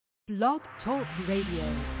Blog Talk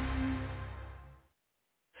Radio.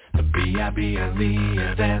 The B-I-B-L-E,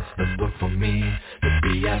 that's the book for me. The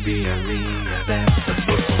B-I-B-L-E, that's the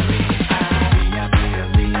book for me.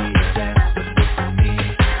 B-I-B-L-E, that's the book for me.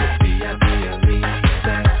 The B-I-B-L-E,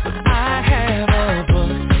 that's the book for me. I have a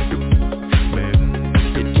book.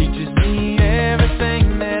 It teaches me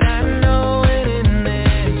everything that I know, and in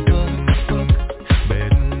this book,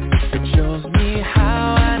 it shows me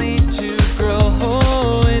how I need to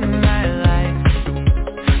grow in my life.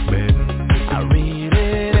 I read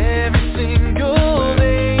it every single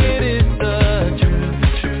day. It is the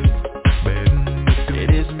truth. It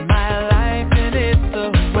is my life and it's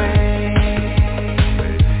the way.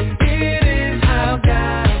 It is how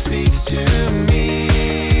God speaks to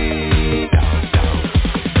me.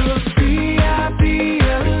 The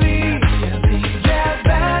B-I-B-L-E, yeah,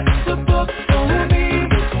 that's the book for me.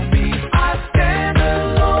 I stand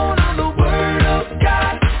alone on the word of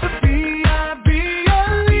God. The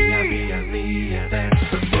B-I-B-L-E, yeah, that's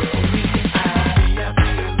the book for me.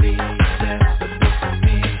 B-I-B-L-E, that's the book for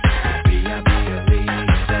me. B-I-B-L-E,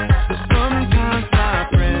 that's the sometimes my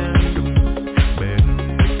friends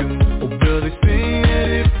will they sing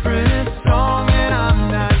a different song, and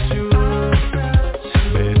I'm not sure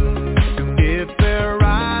if they're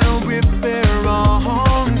right or if they're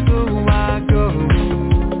wrong. So I go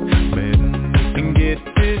and get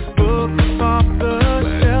this book off the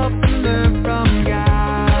shelf and learn from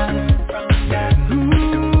God,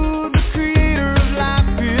 who the creator of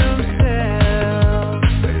life himself.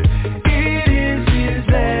 It is his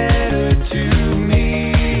letter to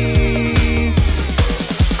me.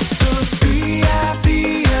 The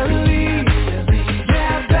B-I-B-L-E,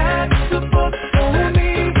 yeah, that's the book for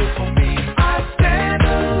me. I stand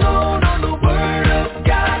alone on the word of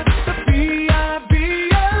God. The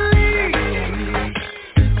B-I-B-L-E.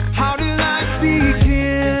 How did I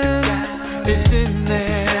begin? It's in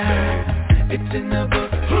there. It's in the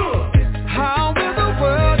book. How will the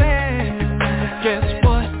world end? Guess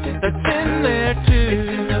what? That's in there too. It's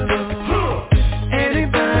in the book. Any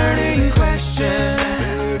burning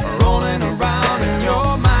question rolling around in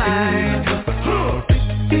your mind,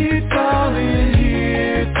 it's all in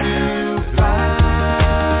here to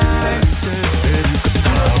find. The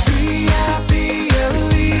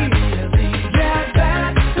B-I-B-L-E, yeah,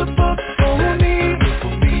 that's the book for me.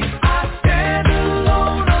 I stand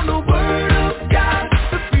alone on the word of God.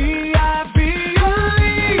 The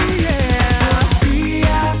B-I-B-L-E, yeah.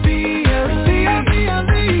 B-I-B-L-E,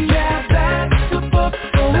 yeah, that's the book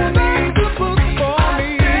for me. I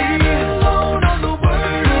stand alone on the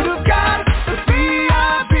word of God. The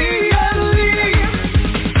B-I-B-L-E,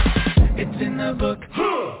 it's in the book.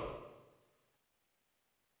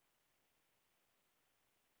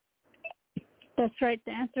 That's right.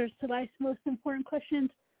 The answers to life's most important questions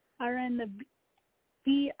are in the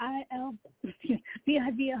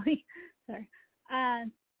B-I-B-L-E. Sorry.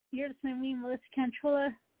 You're listening to me, Melissa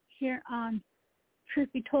Cantrola, here on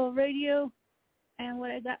Truth Be Told Radio. And what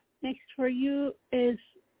I got next for you is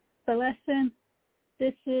the lesson.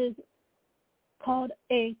 This is called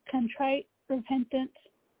A Contrite Repentance,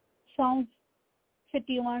 Psalm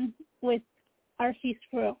 51 with R.C.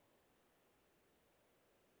 Sproul.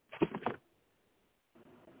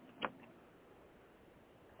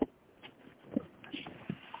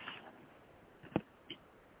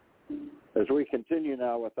 As we continue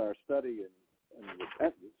now with our study in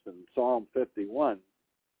repentance in Psalm 51,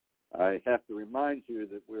 I have to remind you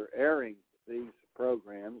that we're airing these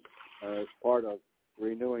programs as part of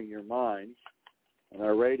Renewing Your Mind and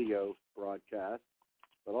our radio broadcast,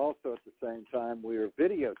 but also at the same time we are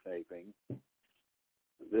videotaping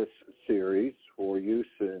this series for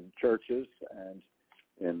use in churches and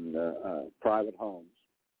in private homes.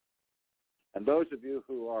 And those of you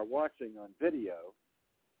who are watching on video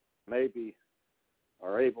maybe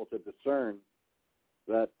are able to discern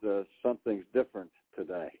that something's different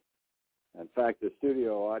today. In fact, the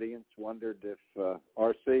studio audience wondered if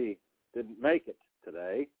R.C. didn't make it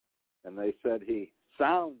today, and they said he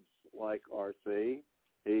sounds like R.C.,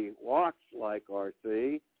 he walks like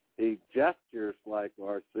R.C., he gestures like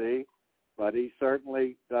R.C., but he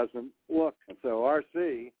certainly doesn't look. And so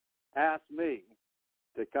R.C. asked me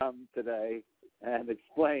to come today and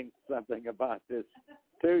explain something about this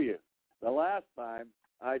to you. The last time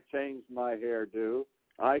I changed my hairdo,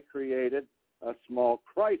 I created a small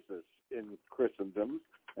crisis in Christendom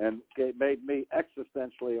and it made me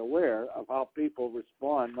existentially aware of how people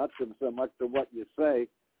respond, not so much to what you say,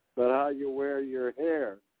 but how you wear your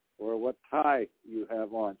hair or what tie you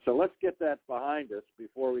have on. So let's get that behind us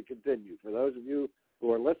before we continue. For those of you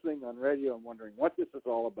who are listening on radio and wondering what this is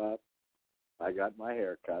all about, I got my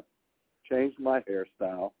hair cut. changed my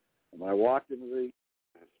hairstyle. When I walked into the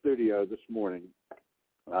studio this morning,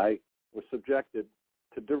 I was subjected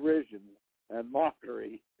to derision and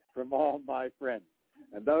mockery from all my friends.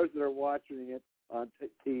 And those that are watching it on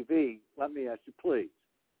TV, let me ask you, please,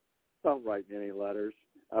 don't write me any letters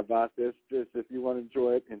about this. Just if you want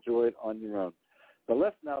to enjoy it on your own. But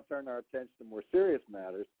let's now turn our attention to more serious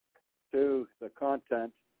matters, to the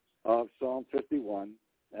content of Psalm 51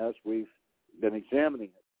 as we've been examining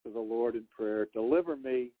it to the Lord in prayer. Deliver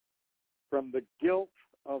me from the guilt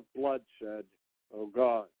of bloodshed, O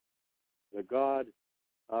God, the God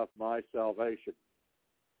of my salvation.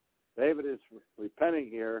 David is repenting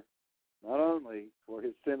here not only for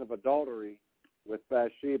his sin of adultery with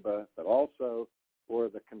Bathsheba, but also for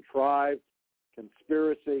the contrived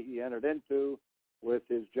conspiracy he entered into with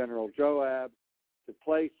his general Joab to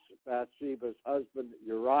place Bathsheba's husband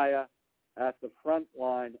Uriah at the front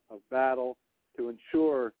line of battle to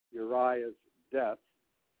ensure Uriah's death,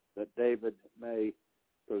 that David may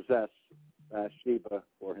possess Bathsheba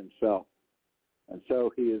for himself. And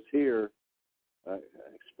so he is here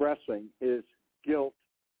expressing his guilt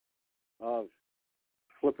of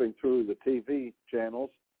flipping through the TV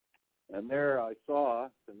channels. And there I saw,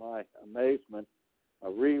 to my amazement, a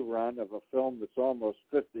rerun of a film that's almost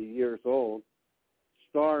 50 years old,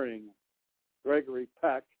 starring Gregory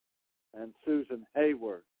Peck and Susan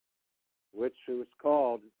Hayward, which was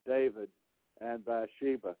called David and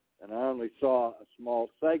Bathsheba. And I only saw a small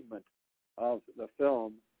segment of the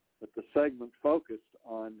film, but the segment focused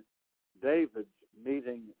on David's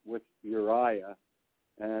meeting with Uriah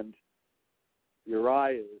and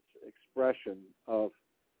Uriah's expression of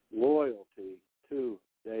loyalty to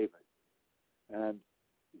David and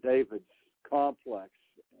David's complex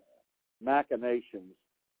machinations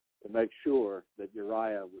to make sure that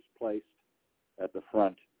Uriah was placed at the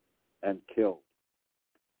front and killed.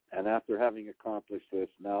 And after having accomplished this,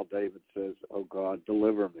 now David says, "Oh God,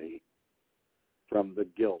 deliver me from the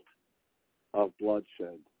guilt of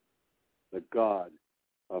bloodshed, the God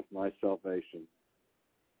of my salvation.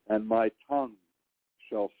 And my tongue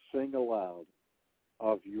shall sing aloud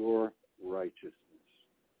of your righteousness."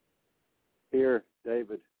 Here,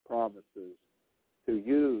 David promises to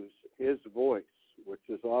use his voice, which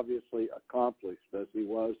is obviously accomplished as he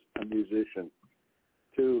was a musician,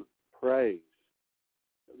 to praise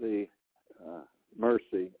the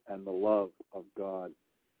mercy and the love of God,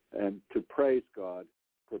 and to praise God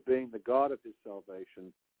for being the God of his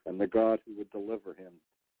salvation and the God who would deliver him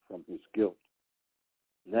from his guilt.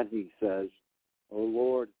 And then he says, "O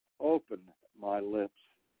Lord, open my lips,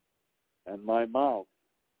 and my mouth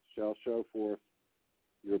shall show forth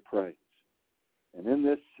your praise." And in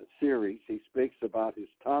this series, he speaks about his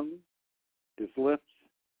tongue, his lips,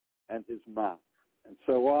 and his mouth. And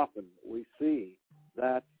so often we see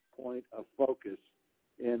that point of focus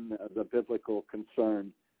in the biblical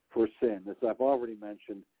concern for sin. As I've already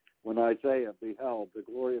mentioned, when Isaiah beheld the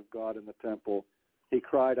glory of God in the temple, he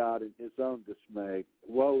cried out in his own dismay,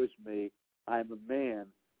 "Woe is me, I am a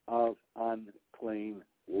man of unclean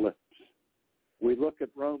lips." We look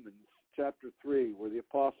at Romans chapter 3, where the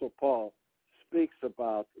Apostle Paul speaks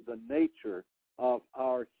about the nature of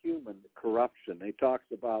our human corruption. He talks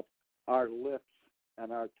about our lips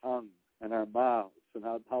and our tongue and our mouths, and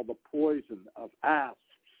how the poison of asps,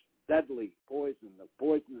 deadly poison, the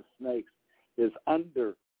poisonous snakes, is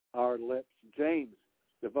under our lips. James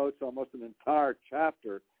devotes almost an entire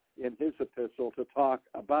chapter in his epistle to talk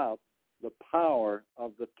about the power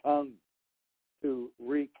of the tongue to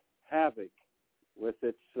wreak havoc with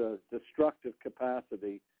its destructive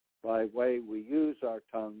capacity by way we use our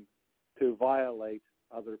tongue to violate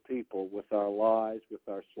other people with our lies, with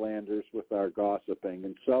our slanders, with our gossiping,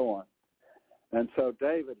 and so on. And so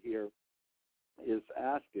David here is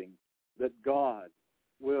asking that God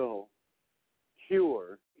will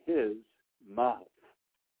cure his mouth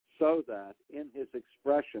so that in his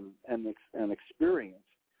expression and experience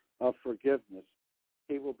of forgiveness,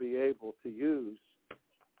 he will be able to use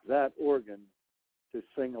that organ to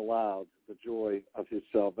sing aloud the joy of his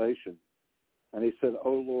salvation. And he said,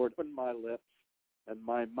 "O Lord, open my lips, and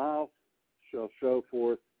my mouth shall show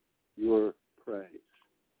forth your praise."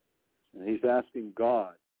 And he's asking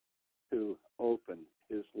God to open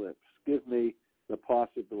his lips. Give me the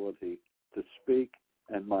possibility to speak,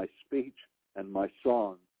 and my speech and my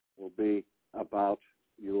song will be about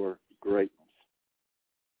your greatness.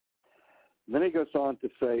 And then he goes on to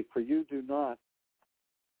say, "For you do not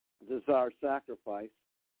desire sacrifice,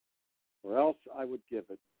 or else I would give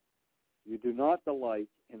it. You do not delight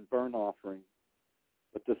in burnt offering,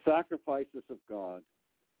 but the sacrifices of God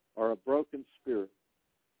are a broken spirit,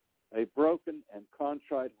 a broken and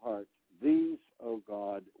contrite heart. these, O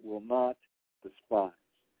God, will not despise.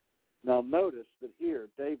 Now notice that here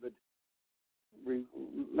David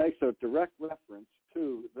makes a direct reference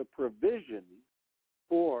to the provision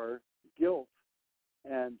for guilt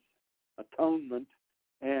and atonement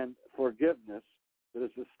and forgiveness that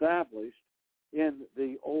is established in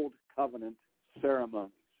the Old Covenant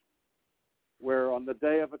ceremonies, where on the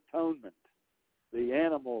Day of Atonement, the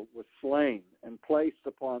animal was slain and placed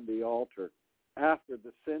upon the altar after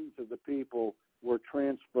the sins of the people were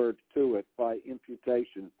transferred to it by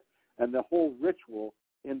imputation. And the whole ritual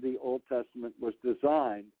in the Old Testament was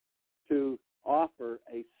designed to offer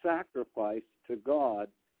a sacrifice to God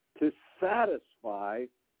to satisfy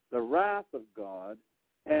the wrath of God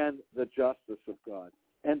and the justice of God.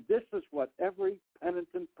 And this is what every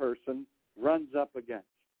penitent person runs up against,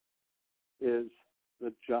 is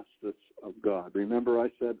the justice of God. Remember I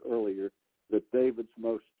said earlier that David's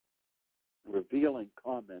most revealing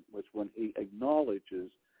comment was when he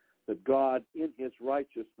acknowledges that God in his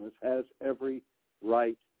righteousness has every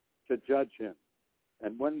right to judge him.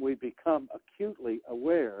 And when we become acutely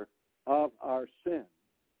aware of our sin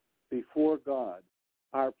before God,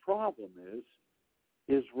 our problem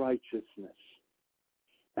is righteousness.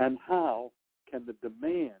 And how can the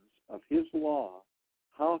demands of his law,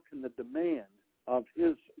 how can the demand of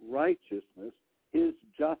his righteousness, his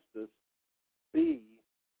justice, be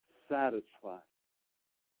satisfied?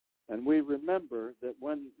 And we remember that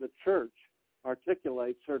when the church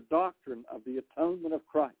articulates her doctrine of the atonement of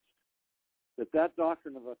Christ, that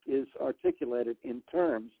doctrine is articulated in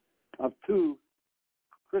terms of two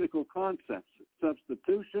critical concepts: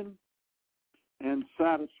 substitution and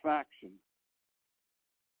satisfaction.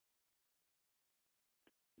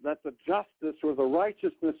 That the justice or the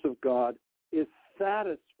righteousness of God is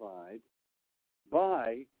satisfied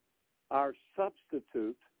by our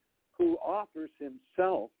substitute, who offers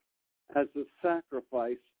himself as a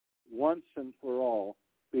sacrifice once and for all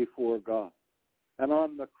before God. And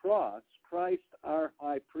on the cross, Christ, our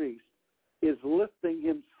high priest, is lifting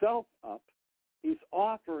himself up. He's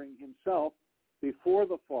offering himself before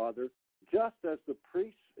the Father, just as the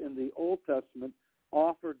priests in the Old Testament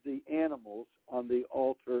offered the animals on the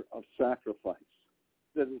altar of sacrifice.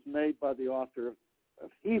 That is made by the author of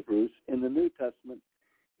Hebrews in the New Testament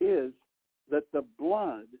is that the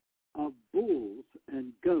blood of bulls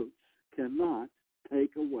and goats cannot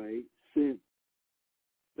take away sin.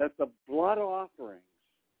 That the blood offerings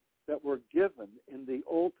that were given in the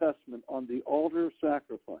Old Testament on the altar of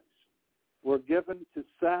sacrifice were given to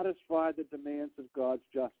satisfy the demands of God's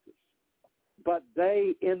justice. But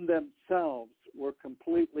they in themselves were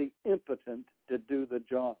completely impotent to do the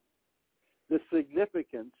job. The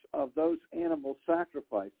significance of those animal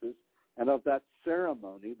sacrifices and of that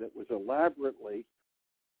ceremony that was elaborately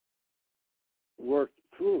worked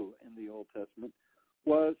through in the Old Testament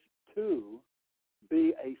was to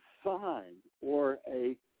be a sign or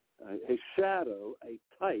a shadow, a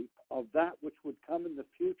type of that which would come in the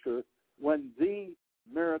future when the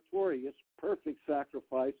meritorious, perfect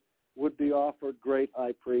sacrifice would be offered, great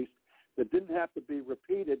high priest, that didn't have to be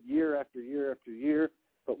repeated year after year after year,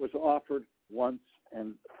 but was offered once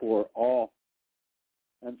and for all.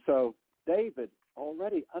 And so David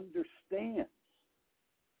already understands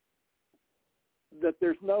that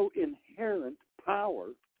there's no inherent power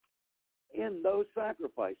in those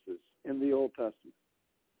sacrifices in the Old Testament.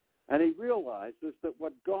 And he realizes that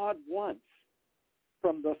what God wants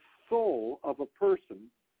from the soul of a person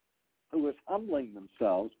who is humbling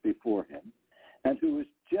themselves before him and who is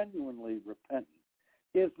genuinely repentant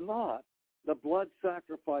is not the blood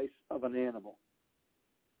sacrifice of an animal.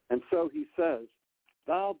 And so he says,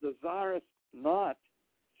 thou desirest not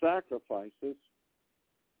sacrifices,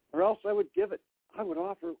 or else I would give it. I would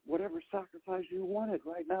offer whatever sacrifice you wanted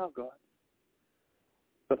right now, God.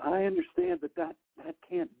 But I understand that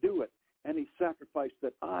can't do it. Any sacrifice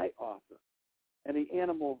that I offer, any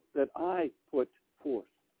animal that I put forth,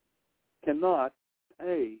 cannot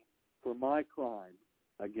pay for my crime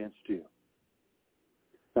against you.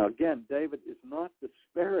 Now again, David is not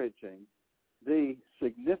disparaging the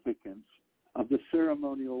significance of the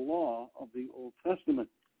ceremonial law of the Old Testament.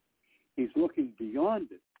 He's looking beyond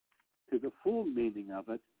it to the full meaning of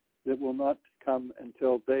it that will not come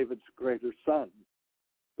until David's greater son,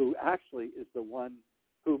 who actually is the one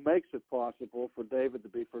who makes it possible for David to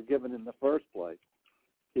be forgiven in the first place,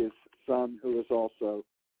 his son who is also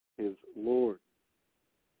his Lord.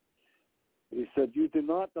 He said, you do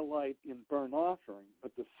not delight in burnt offering,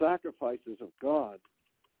 but the sacrifices of God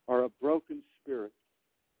are a broken spirit,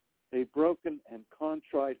 a broken and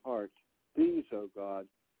contrite heart. These, O God,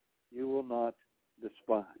 you will not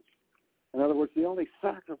despise. In other words, the only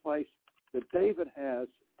sacrifice that David has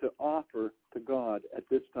to offer to God at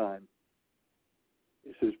this time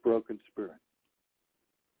is his broken spirit,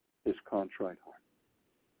 his contrite heart.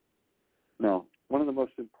 Now, one of the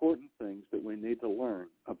most important things that we need to learn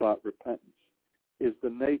about repentance is the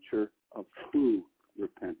nature of true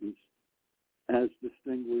repentance as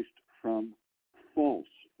distinguished from false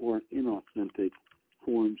or inauthentic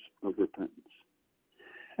forms of repentance.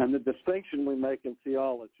 And the distinction we make in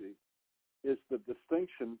theology is the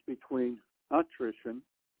distinction between attrition,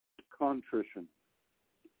 contrition.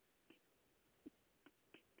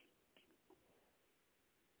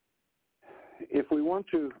 If we want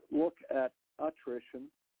to look at attrition,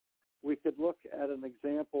 we could look at an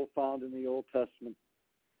example found in the Old Testament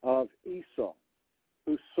of Esau,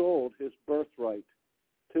 who sold his birthright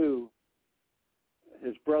to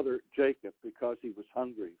his brother Jacob because he was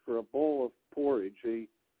hungry. For a bowl of porridge,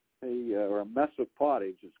 or a mess of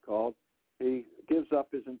pottage it's called, he gives up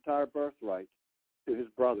his entire birthright to his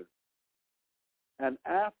brother. And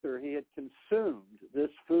after he had consumed this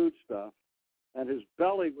foodstuff and his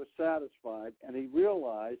belly was satisfied and he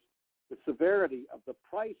realized the severity of the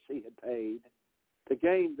price he had paid to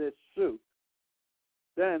gain this soup,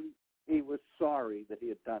 then he was sorry that he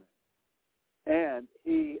had done it. And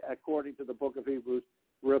he, according to the book of Hebrews,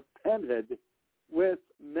 repented with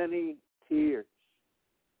many tears.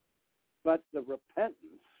 But the repentance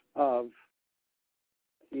of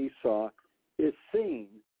Esau is seen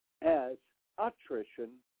as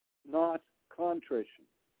attrition, not contrition.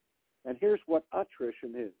 And here's what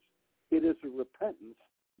attrition is. It is a repentance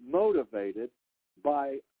motivated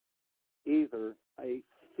by either a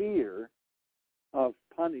fear of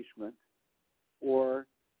punishment or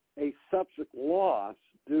a subsequent loss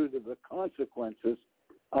due to the consequences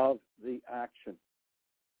of the action.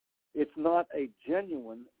 It's not a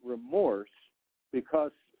genuine remorse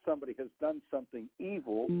because somebody has done something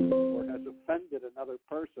evil or has offended another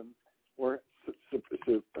person or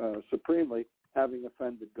supremely having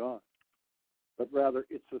offended God. But rather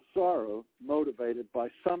it's a sorrow motivated by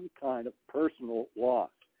some kind of personal loss.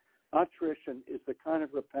 Attrition is the kind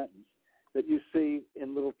of repentance that you see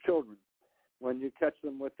in little children when you catch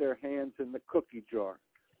them with their hands in the cookie jar.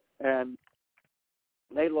 And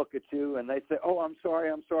they look at you and they say, oh, I'm sorry,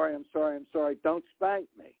 don't spank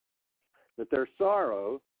me. That their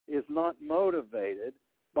sorrow is not motivated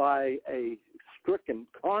by a stricken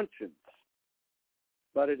conscience,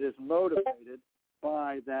 but it is motivated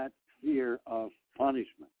by that fear of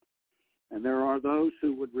punishment. And there are those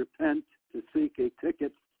who would repent to seek a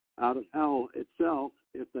ticket out of hell itself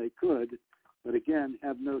if they could, but again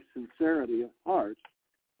have no sincerity of heart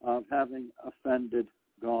of having offended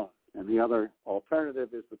God. And the other alternative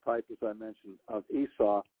is the type, as I mentioned, of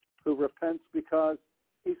Esau, who repents because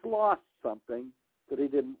he's lost something that he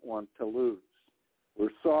didn't want to lose. We're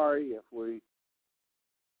sorry if we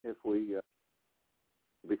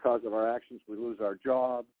because of our actions, we lose our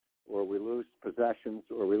job, or we lose possessions,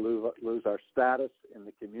 or we lose our status in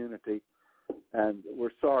the community, and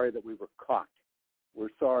we're sorry that we were caught. We're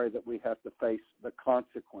sorry that we have to face the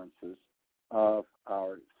consequences of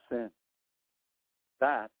our sin.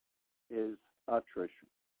 That is attrition.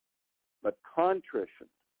 But contrition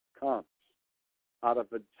comes out of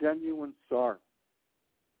a genuine sorrow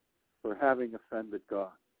for having offended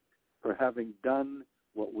God, for having done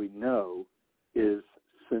what we know is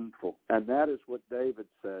sinful. And that is what David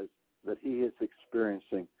says that he is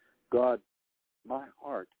experiencing. God, my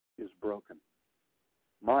heart is broken.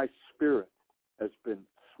 My spirit has been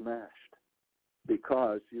smashed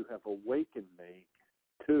because you have awakened me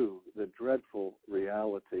to the dreadful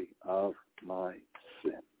reality of my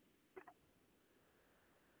sin.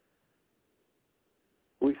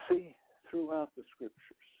 We see throughout the Scriptures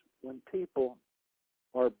when people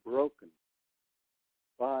are broken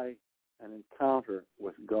by an encounter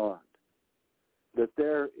with God, that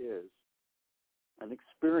there is an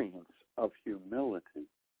experience of humility.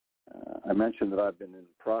 I mentioned that I've been in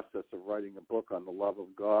the process of writing a book on the love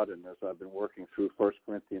of God, and as I've been working through 1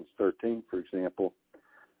 Corinthians 13, for example,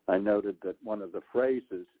 I noted that one of the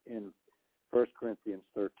phrases in 1 Corinthians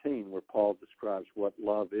 13 where Paul describes what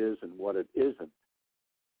love is and what it isn't,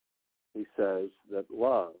 he says that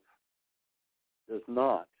love does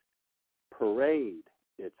not parade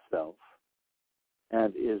itself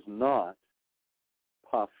and is not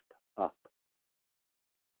puffed up.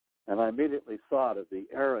 And I immediately thought of the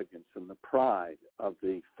arrogance and the pride of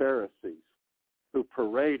the Pharisees who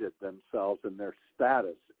paraded themselves in their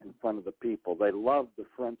status in front of the people. They loved the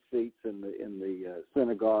front seats in the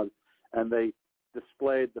synagogue, and they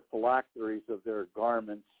displayed the phylacteries of their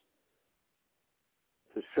garments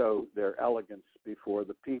to show their elegance before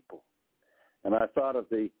the people. And I thought of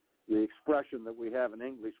the the expression that we have in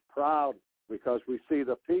English, proud, because we see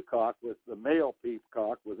the peacock with the male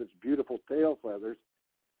peacock with its beautiful tail feathers,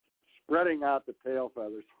 spreading out the tail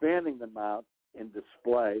feathers, fanning them out in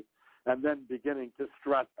display, and then beginning to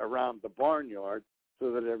strut around the barnyard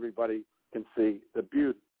so that everybody can see the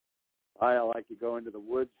beauty. I like to go into the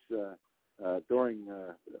woods during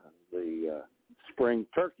the spring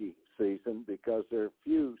turkey season because there are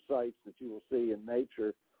few sights that you will see in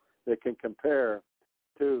nature that can compare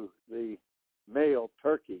to the male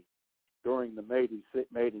turkey during the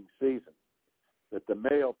mating season. That the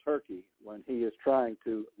male turkey, when he is trying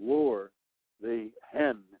to lure the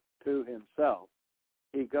hen to himself,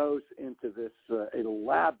 he goes into this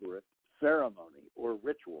elaborate ceremony or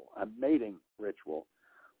ritual, a mating ritual,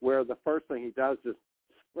 where the first thing he does is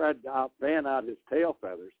fan out his tail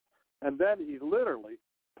feathers, and then he literally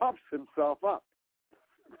puffs himself up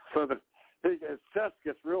so that his chest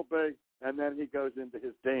gets real big, and then he goes into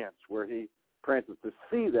his dance where he prances. To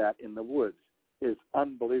see that in the woods is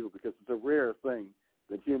unbelievable because it's a rare thing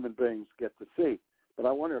that human beings get to see. But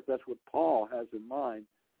I wonder if that's what Paul has in mind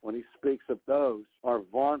when he speaks of those who are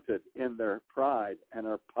vaunted in their pride and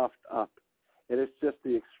are puffed up. It is just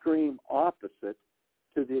the extreme opposite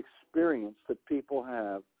to the experience that people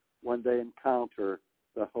have when they encounter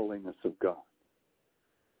the holiness of God.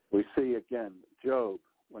 We see again Job,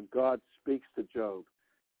 when God speaks to Job,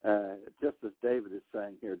 just as David is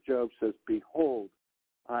saying here, Job says, "Behold,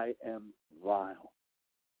 I am vile,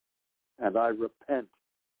 and I repent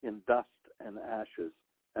in dust and ashes,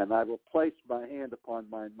 and I will place my hand upon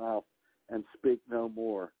my mouth and speak no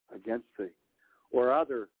more against thee." Or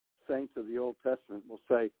other saints of the Old Testament will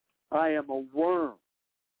say, "I am a worm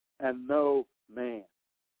and no man."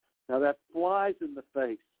 Now that flies in the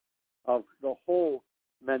face of the whole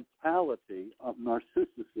mentality of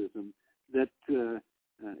narcissism that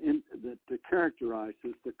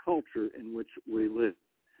characterizes the culture in which we live,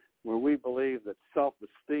 where we believe that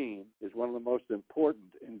self-esteem is one of the most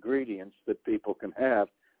important ingredients that people can have,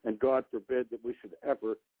 and God forbid that we should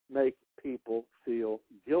ever make people feel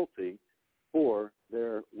guilty for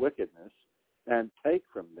their wickedness and take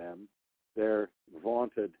from them their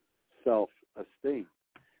vaunted self-esteem.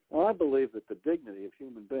 Well, I believe that the dignity of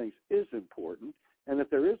human beings is important, and that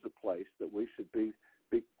there is a place that we should be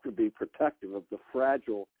protective of the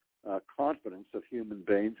fragile confidence of human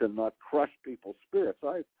beings and not crush people's spirits.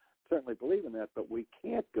 I certainly believe in that, but we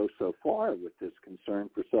can't go so far with this concern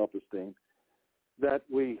for self-esteem that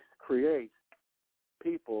we create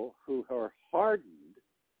people who are hardened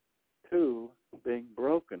to being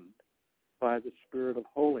broken by the spirit of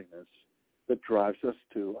holiness that drives us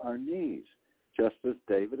to our knees, just as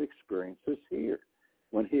David experiences here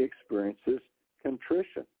when he experiences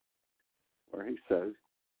contrition, where he says,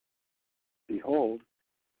 "Behold,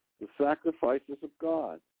 the sacrifices of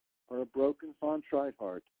God are a broken, contrite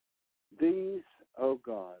heart. These, O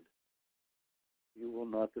God, you will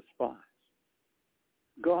not despise."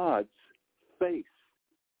 God's face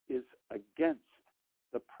is against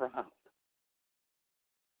the proud,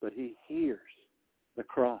 but he hears the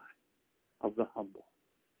cry of the humble.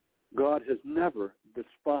 God has never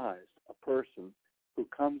despised a person who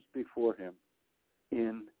comes before him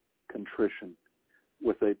in contrition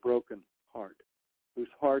with a broken heart,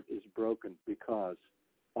 whose heart is broken because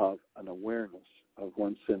of an awareness of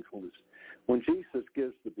one's sinfulness. When Jesus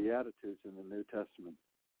gives the Beatitudes in the New Testament,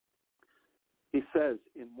 he says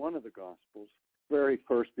in one of the Gospels, very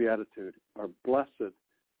first Beatitude, are blessed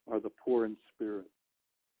are the poor in spirit,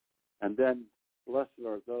 and then blessed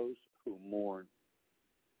are those who mourn.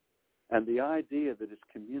 And the idea that is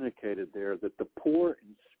communicated there, that the poor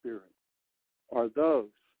in spirit are those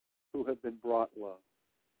who have been brought low,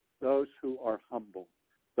 those who are humble,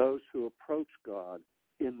 those who approach God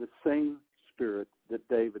in the same spirit that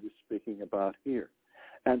David is speaking about here,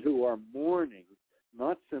 and who are mourning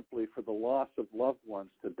not simply for the loss of loved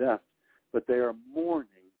ones to death, but they are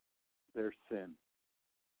mourning their sin.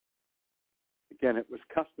 Again, it was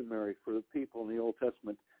customary for the people in the Old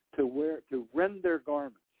Testament to rend their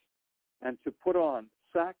garments and to put on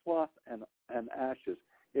sackcloth and ashes.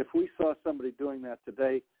 If we saw somebody doing that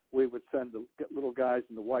today, we would send the little guys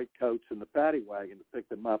in the white coats and the paddy wagon to pick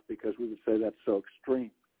them up because we would say that's so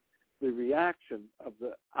extreme. The reaction of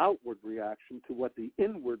the outward reaction to what the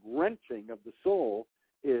inward wrenching of the soul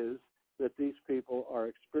is that these people are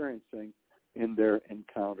experiencing in their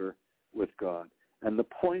encounter with God. And the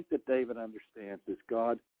point that David understands is,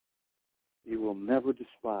 God, you will never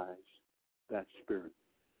despise that spirit.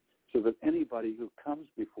 So that anybody who comes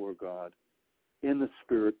before God in the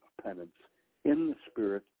spirit of penance, in the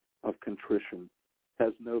spirit of contrition,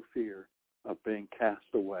 has no fear of being cast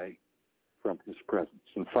away from his presence.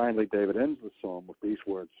 And finally, David ends the psalm with these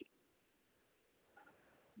words: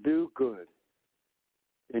 do good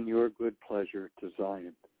in your good pleasure to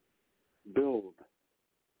Zion. Build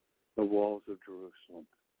the walls of Jerusalem.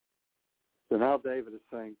 So now David is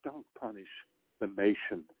saying, don't punish the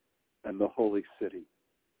nation and the holy city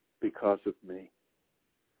because of me.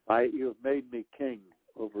 You have made me king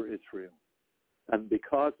over Israel, and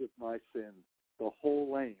because of my sin, the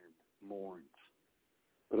whole land mourns.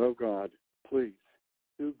 But, oh God, please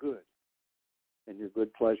do good in your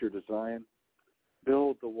good pleasure to Zion.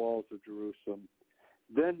 Build the walls of Jerusalem.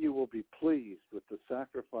 Then you will be pleased with the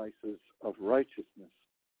sacrifices of righteousness,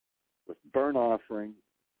 with burnt offering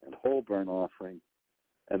and whole burnt offering,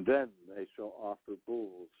 and then they shall offer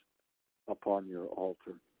bulls upon your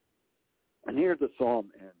altar. And here the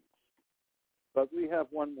psalm ends. But we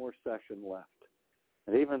have one more session left.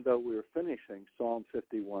 And even though we're finishing Psalm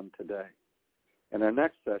 51 today, in our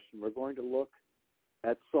next session we're going to look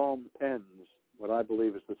at Psalm 10's, what I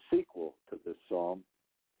believe is the sequel to this psalm,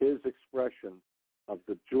 his expression of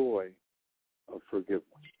the joy of forgiveness.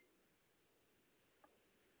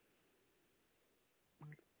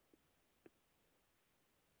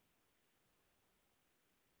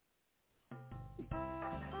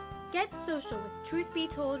 Get social with Truth Be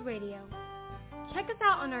Told Radio. Check us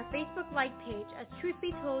out on our Facebook like page as Truth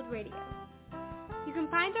Be Told Radio. You can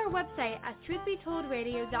find our website at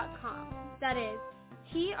truthbetoldradio.com. That is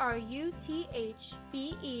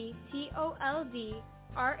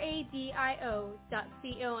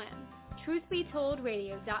truthbetoldradio.com.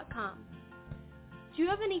 truthbetoldradio.com. Do you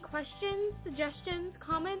have any questions, suggestions,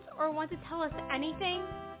 comments, or want to tell us anything?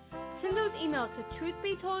 Send those emails to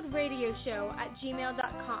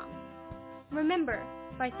truthbetoldradioshow@gmail.com. Remember,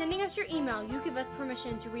 by sending us your email, you give us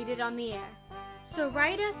permission to read it on the air. So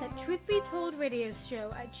write us at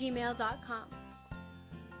truthbetoldradioshow@gmail.com.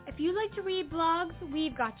 If you like to read blogs,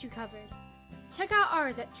 we've got you covered. Check out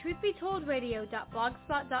ours at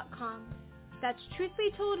truthbetoldradio.blogspot.com. That's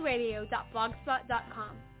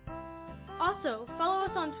truthbetoldradio.blogspot.com. Also, follow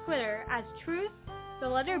us on Twitter as Truth, the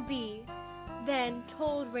letter B, then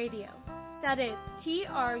Told Radio. That is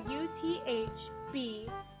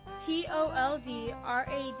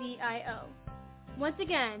TruthBToldradio. Once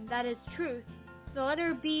again, that is Truth, the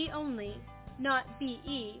letter B only, not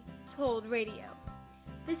BE, Told Radio.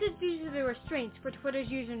 This is due to the restraints for Twitter's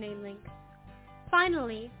username links.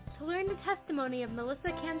 Finally, to learn the testimony of Melissa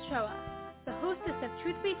Cantroa, the hostess of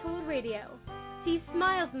Truth Be Told Radio, see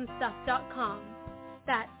smilesandstuff.com.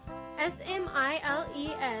 That's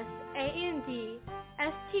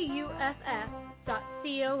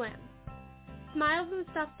smilesandstuff.com.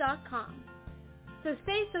 Smilesandstuff.com. So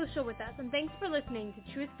stay social with us, and thanks for listening to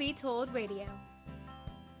Truth Be Told Radio.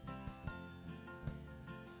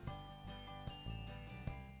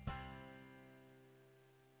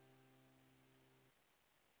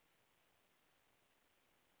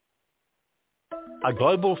 A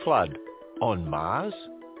global flood on Mars?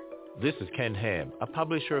 This is Ken Ham, a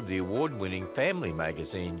publisher of the award-winning family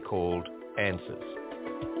magazine called Answers.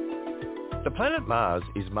 The planet Mars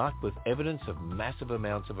is marked with evidence of massive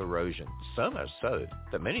amounts of erosion, so much so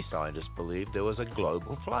that many scientists believe there was a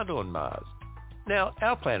global flood on Mars. Now,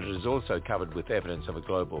 our planet is also covered with evidence of a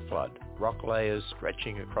global flood, rock layers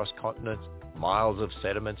stretching across continents, miles of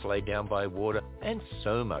sediments laid down by water, and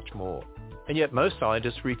so much more. And yet most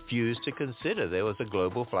scientists refuse to consider there was a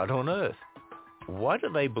global flood on Earth. Why do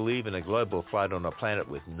they believe in a global flood on a planet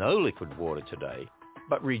with no liquid water today,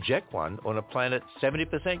 but reject one on a planet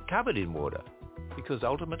 70% covered in water? Because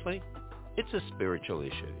ultimately, it's a spiritual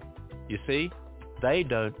issue. You see, they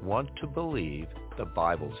don't want to believe the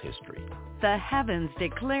Bible's history. The heavens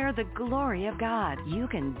declare the glory of God. You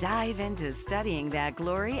can dive into studying that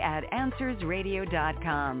glory at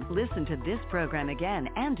AnswersRadio.com. Listen to this program again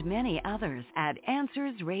and many others at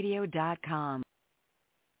AnswersRadio.com.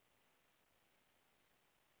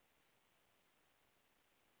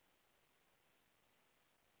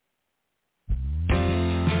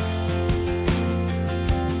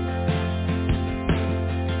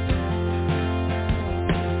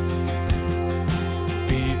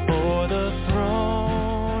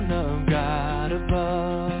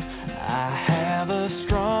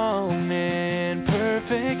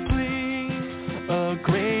 A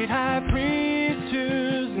great high priest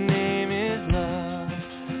whose name is love.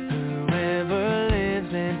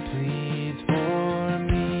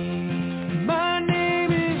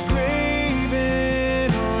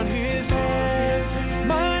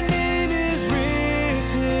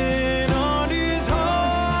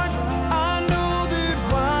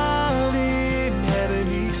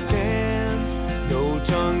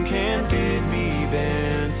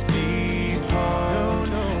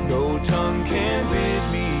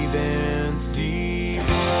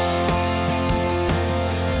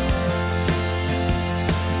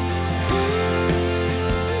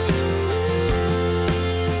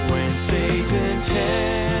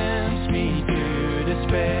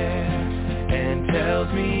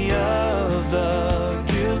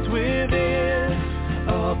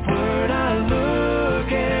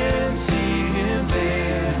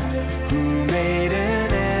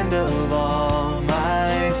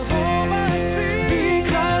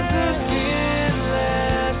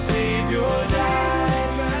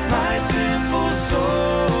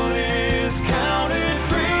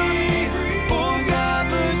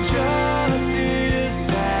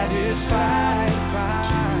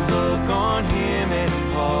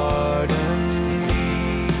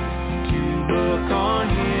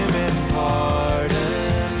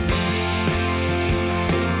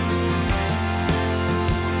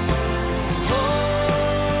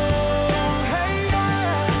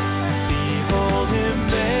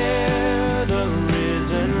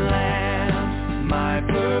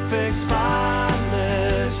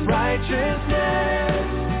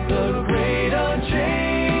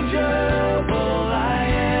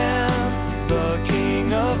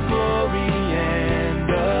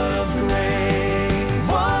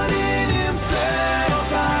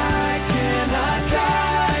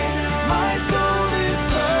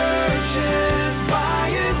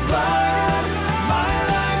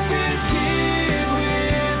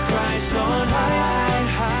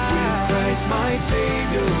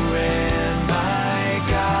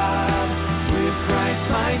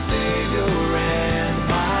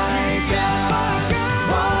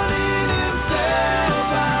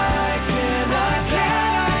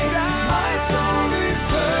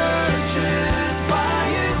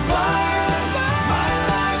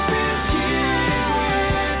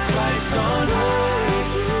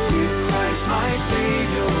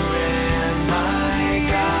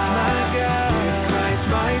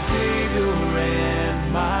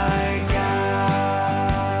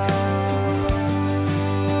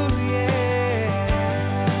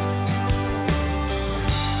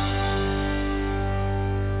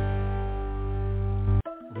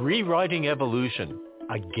 Rewriting evolution.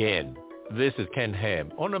 Again. This is Ken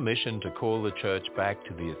Ham on a mission to call the church back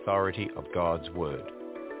to the authority of God's Word.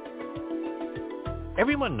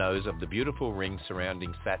 Everyone knows of the beautiful rings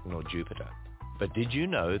surrounding Saturn or Jupiter. But did you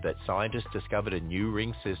know that scientists discovered a new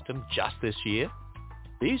ring system just this year?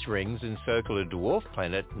 These rings encircle a dwarf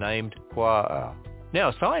planet named Quaoar.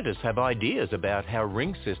 Now, scientists have ideas about how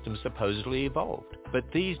ring systems supposedly evolved, but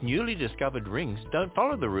these newly discovered rings don't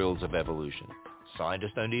follow the rules of evolution.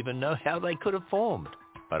 Scientists don't even know how they could have formed.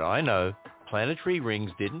 But I know planetary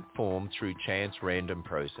rings didn't form through chance random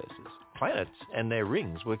processes. Planets and their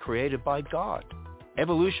rings were created by God.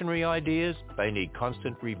 Evolutionary ideas, they need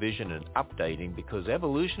constant revision and updating because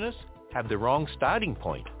evolutionists have the wrong starting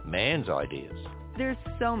point, man's ideas. There's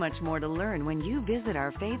so much more to learn when you visit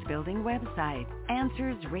our faith-building website,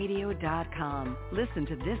 AnswersRadio.com. Listen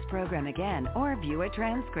to this program again or view a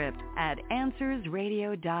transcript at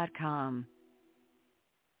AnswersRadio.com.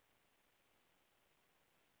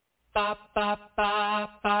 Ba ba ba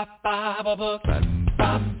ba Bible book. Ba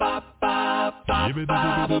ba ba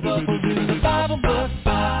Bible book. We'll do the Bible book.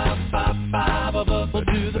 Ba ba Bible book. We'll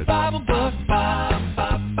do the Bible book. Ba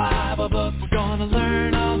ba Bible book. We're gonna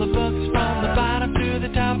learn all the books from the bottom to the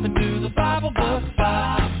top and do the Bible book.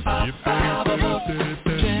 Ba ba Bible book.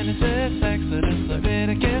 Genesis, Exodus,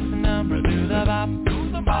 Leviticus, and Numbers. Do the Bop.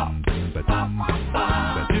 Do the Bop.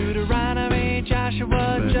 Deuteronomy,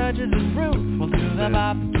 Joshua, Judges, and Ruth. We'll do the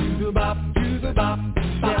Bop. Bop, do the bop,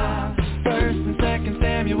 yeah. First and Second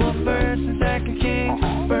Samuel, First and Second Kings,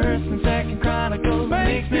 First and Second Chronicles,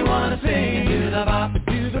 makes me wanna sing. Do the bop,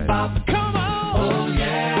 come on, oh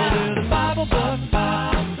yeah. We'll do the Bible book,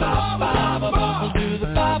 bop, bop, Bible book. We'll do the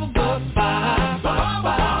Bible book, bop, bop,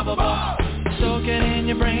 Bible book. Soak it in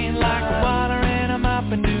your brain like water in a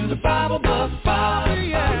mop and do the Bible book, bop,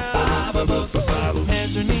 yeah. Bible book,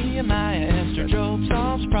 Ezra, Nehemiah, Esther, Job,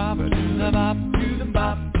 Psalms, Proverbs, do the bop,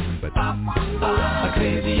 bop.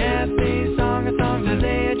 Ecclesiastes, Song of Songs,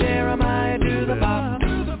 Isaiah, Jeremiah, do the bop,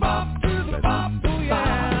 oh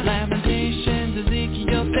yeah. Lamentations,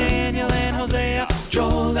 Ezekiel, Daniel, and Hosea,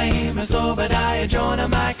 Joel, Amos, Obadiah, Jonah,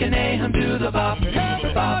 Micah, Nahum, do the bop, oh yeah.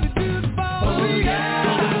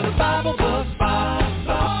 We'll do the Bible book,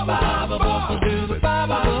 Bible book, we'll do the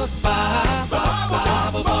Bible book,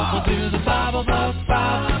 Bible book, we'll do the Bible book,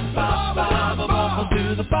 Bible book, we'll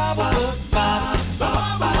do the Bible book,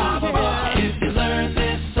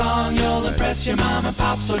 your mom and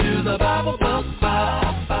pop, so do the Bible book,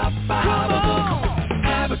 Bible book.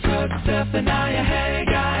 Habakkuk, Zephaniah,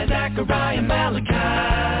 Haggai, Zechariah, Malachi.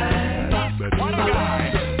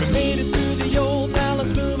 Made it through the old, now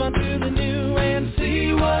let's move on to the new and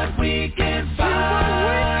see what we can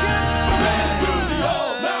find. Made it through the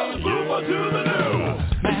old, now let's move on to the new.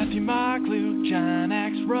 Matthew, Mark, Luke, John,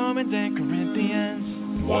 Acts, Romans, and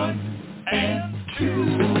Corinthians. 1 and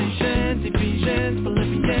 2. Galatians, Ephesians,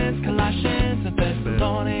 Philippians, Colossians, and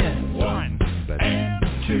Thessalonians. 1 and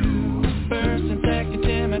 2. First and Second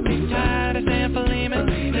Timothy, Titus, and Philemon.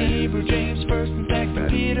 Hebrew, James, First and Second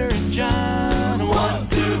Peter, and John. 1,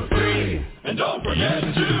 2, 3, and don't forget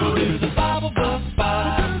to do the Bible book,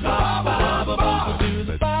 Bible book. We'll do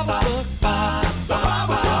the Bible book,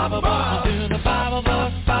 Bible book. We'll do the Bible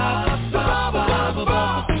book, Bible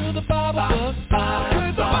book. We'll do the Bible book,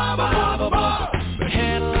 Bible book. We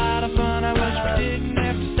had a lot of fun, I wish we didn't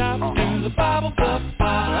have to stop. Do the Bible book,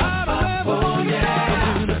 oh yeah.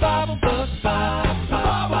 We'll do the Bible book,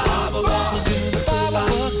 Bible book. We'll do the Bible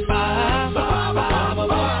book, Bible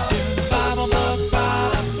book. Do the Bible book,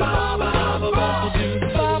 Bible book. We'll do the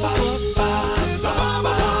Bible book,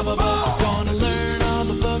 Bible book. Gonna learn all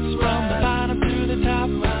the books from the bottom to the top.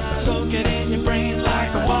 Soak it in your brain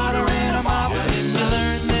like the water in a mop. If you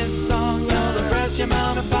learn this song, you'll impress your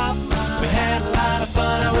mom and pop. We had a lot of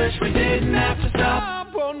fun, I wish we didn't have to stop.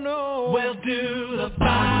 Oh no. We'll do the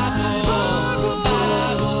Bible book,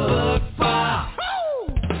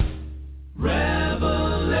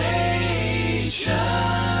 Revelation.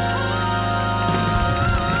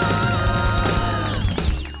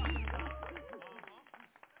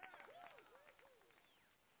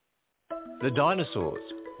 The dinosaurs,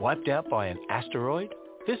 wiped out by an asteroid?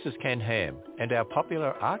 This is Ken Ham, and our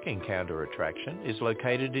popular Ark Encounter attraction is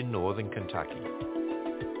located in northern Kentucky.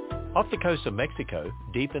 Off the coast of Mexico,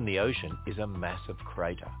 deep in the ocean, is a massive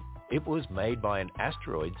crater. It was made by an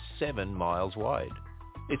asteroid 7 miles wide.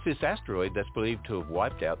 It's this asteroid that's believed to have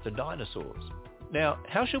wiped out the dinosaurs. Now,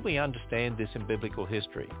 how should we understand this in biblical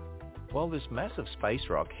history? Well, this massive space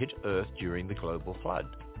rock hit Earth during the global flood.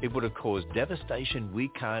 It would have caused devastation we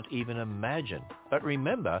can't even imagine. But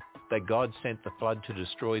remember that God sent the flood to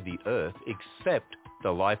destroy the Earth except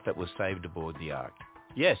the life that was saved aboard the ark.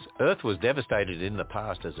 Yes, Earth was devastated in the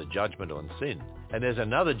past as a judgment on sin, and there's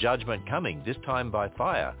another judgment coming, this time by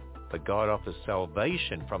fire, but God offers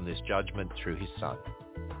salvation from this judgment through his Son.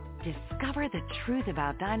 Discover the truth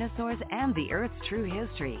about dinosaurs and the Earth's true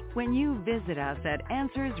history. When you visit us at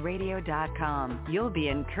AnswersRadio.com, you'll be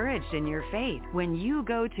encouraged in your faith when you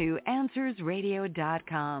go to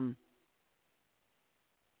AnswersRadio.com.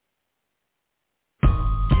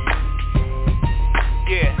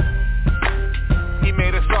 Yeah, he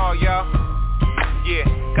made us all, yo.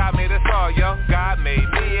 Yeah, God made us all, yo. God made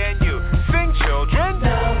me and you. Sing, children. So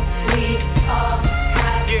we all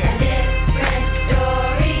have a different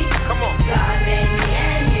story. Come on. God made me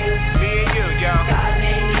and you. Me and you, yo. God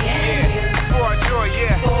made me and you. For our joy,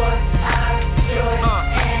 yeah. For our joy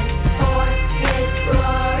and for his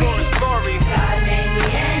glory. For his glory. God made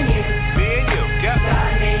me and you. Me and you, yep.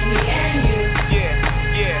 God made me and you.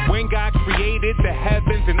 Yeah. When God created the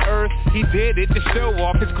heavens and earth, he did it to show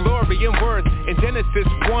off his glory and worth. In Genesis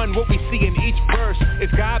 1, what we see in each verse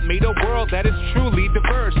is God made a world that is truly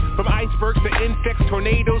diverse. From icebergs to insects,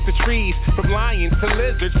 tornadoes to trees, from lions to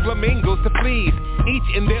lizards, flamingos to fleas.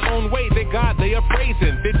 Each in their own way, their God they are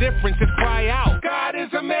praising. Their differences cry out, God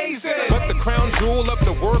is amazing. But the crown jewel of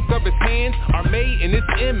the work of his hands are made in his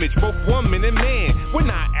image, both woman and man. We're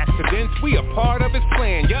not accidents, we are part of his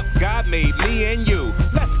plan. Yup, God made me and you.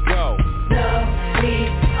 Let's go. So we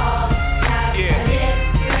all have a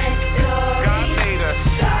different story. God made us.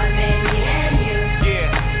 God made me and you.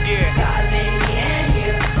 Yeah. God made me and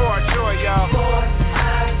you. For our joy, y'all. For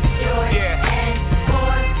our joy and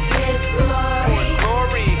for his glory. For his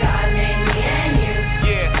glory. God made me and you.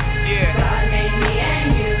 Yeah. God made me and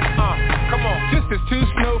you. Come on. Just as two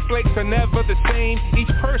snowflakes are never the same,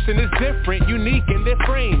 each person is different, unique in their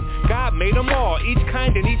frame. God made them all, each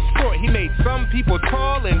kind and each sort. He made some people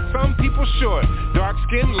tall and some people short. Dark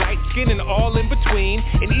skin, light skin, and all in between.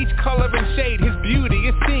 In each color and shade, his beauty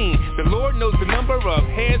is seen. The Lord knows the number of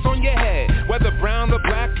hairs on your head, whether brown or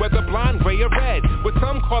black, whether blonde, gray or red. What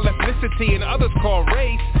some call ethnicity and others call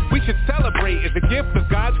race, we should celebrate as a gift of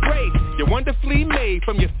God's grace. You're wonderfully made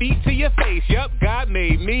from your feet to your face. Yup, God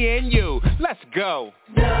made me and you. Let's go.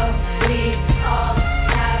 So we all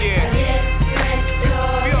have a different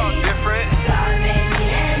story. We all different. God made me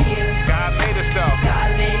and you. God made us though. God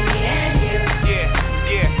made me and you.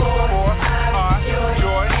 Yeah. For our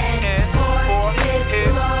joy and for his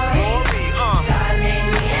glory. God made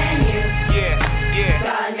me and you. Yeah.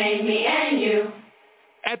 God made me and you.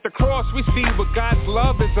 At the cross we see what God's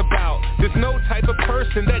love is about. There's no type of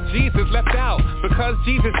person that Jesus left out. Because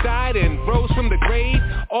Jesus died and rose from the grave,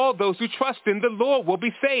 all those who trust in the Lord will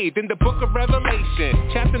be saved. In the book of Revelation,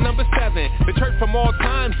 chapter number 7, the church from all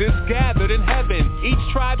times is gathered in heaven.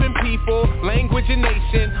 Each tribe and people, language and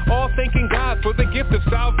nation, all thanking God for the gift of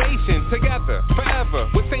salvation. Together, forever,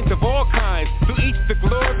 with saints of all kinds, through each the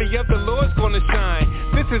glory of the Lord's gonna shine.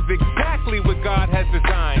 This is exactly what God has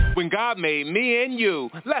designed. When God made me and you,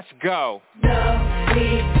 let's go. So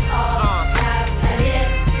we all have a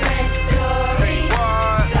different story. Say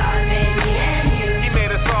what? God made me and you. He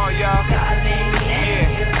made us all, y'all. God made me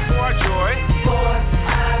and you. For our joy. For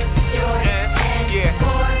our joy and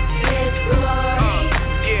for his glory.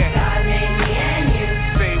 God made me and you.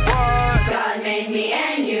 Say what? God made me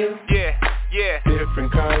and you. Yeah.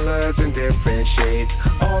 Different colors and different shades,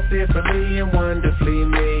 all fearfully and wonderfully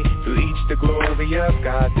made. Through each the glory of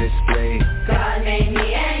God displayed. God made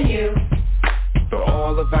me and you. For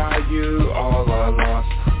all of our you, all are lost.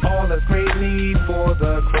 All is great need for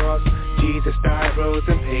the cross. Jesus died, rose,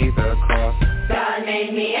 and paid the cost. God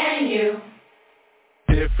made me and you.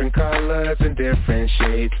 Different colors and different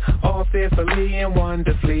shades, all fearfully and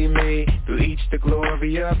wonderfully made. Through each the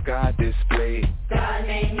glory of God displayed. God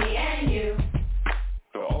made me and you.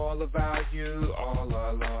 For all of our you, all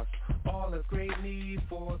are lost. All is great need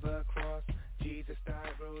for the cross. Jesus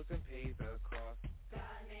died, rose, and paid the cost. God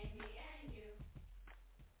made me and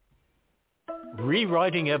you.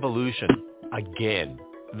 Rewriting evolution again.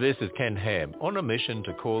 This is Ken Ham on a mission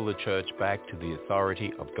to call the church back to the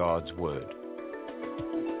authority of God's Word.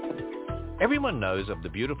 Everyone knows of the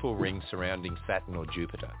beautiful rings surrounding Saturn or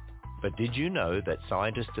Jupiter. But did you know that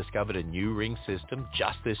scientists discovered a new ring system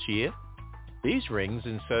just this year? These rings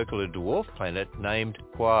encircle a dwarf planet named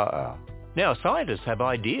Quaoar. Now, scientists have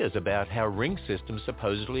ideas about how ring systems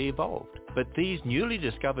supposedly evolved, but these newly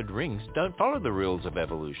discovered rings don't follow the rules of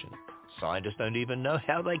evolution. Scientists don't even know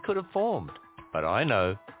how they could have formed. But I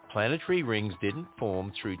know, planetary rings didn't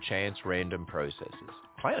form through chance random processes.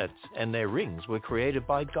 Planets and their rings were created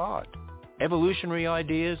by God. Evolutionary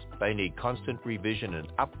ideas, they need constant revision and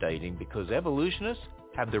updating because evolutionists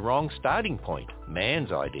have the wrong starting point,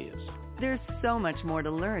 man's ideas. There's so much more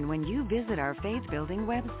to learn when you visit our faith-building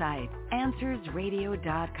website,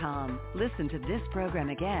 AnswersRadio.com. Listen to this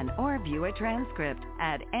program again or view a transcript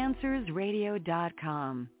at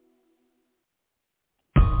AnswersRadio.com.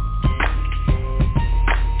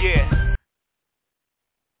 Yeah.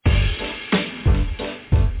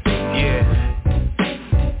 Yeah.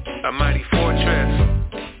 A mighty fortress.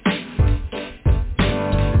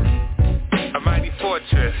 A mighty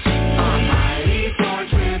fortress. A mighty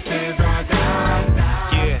fortress is our God.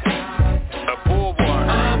 Yeah. A bulwark.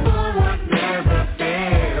 A bulwark never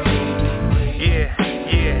failing. Yeah,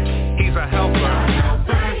 yeah. He's a helper. A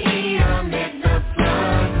helper, he amid the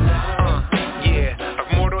flood. Yeah. Of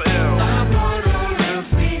mortal ill. Of mortal ill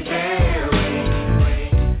prevailing.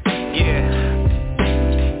 Yeah.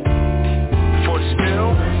 For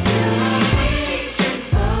still.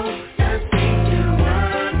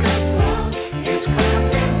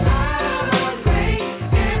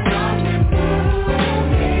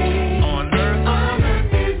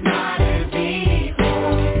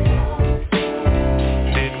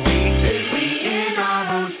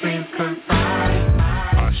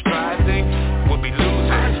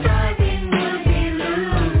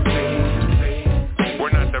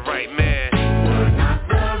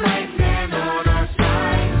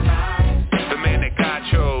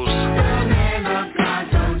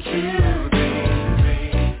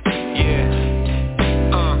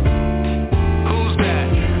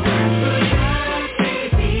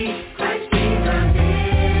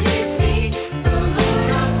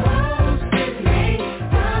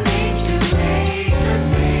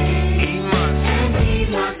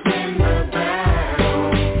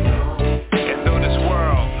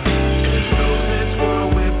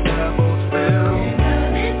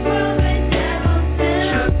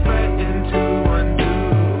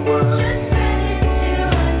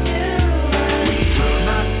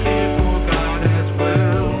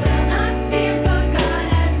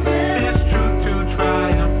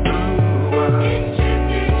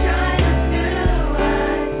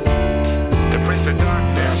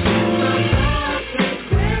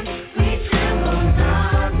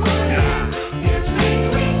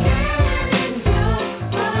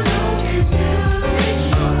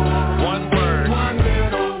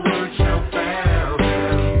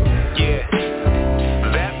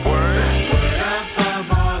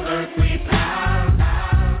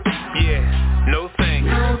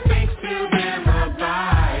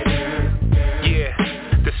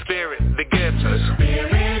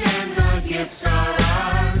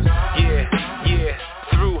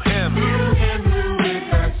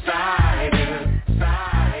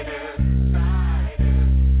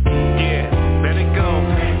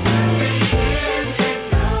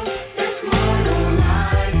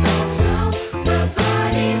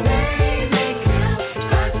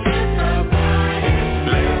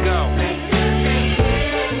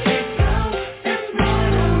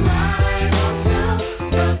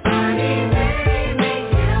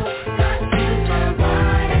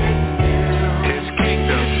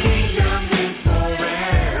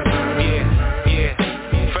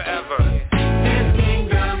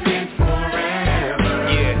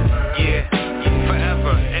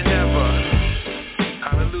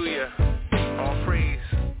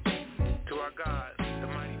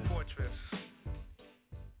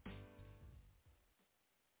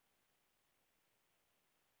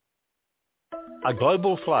 A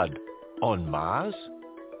global flood on Mars?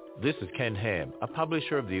 This is Ken Ham, a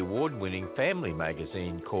publisher of the award-winning family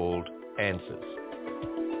magazine called Answers.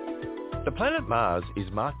 The planet Mars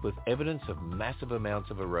is marked with evidence of massive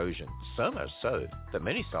amounts of erosion, so much so that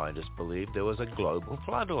many scientists believe there was a global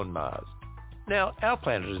flood on Mars. Now, our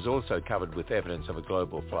planet is also covered with evidence of a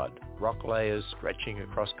global flood, rock layers stretching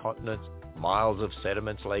across continents, miles of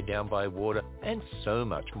sediments laid down by water, and so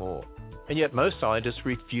much more. And yet most scientists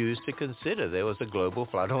refuse to consider there was a global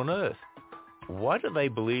flood on Earth. Why do they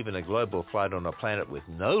believe in a global flood on a planet with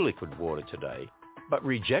no liquid water today, but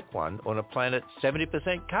reject one on a planet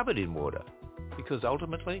 70% covered in water? Because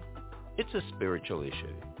ultimately, it's a spiritual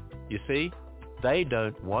issue. You see, they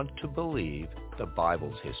don't want to believe the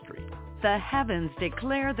Bible's history. The heavens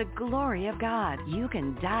declare the glory of God. You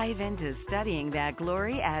can dive into studying that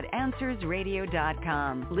glory at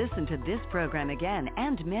AnswersRadio.com. Listen to this program again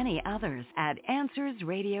and many others at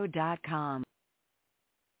AnswersRadio.com.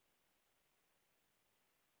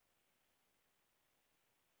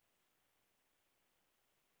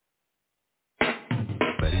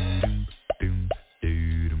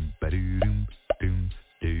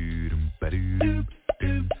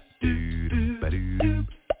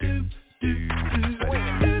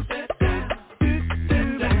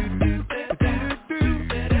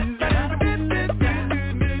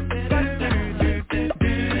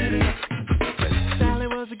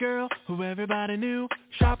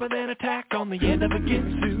 get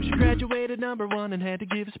sued. She graduated #1 and had to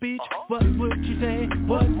give a speech. What would she say?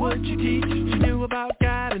 What would she teach? She knew about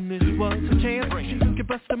God and this was her chance. She could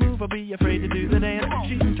bust a move or be afraid to do the dance.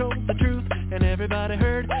 She told the truth and everybody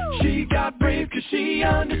heard. She got brave 'cause she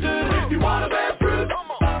understood. If you want a bad fruit,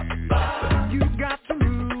 you got to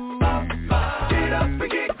move. Get up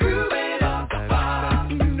and get grooving.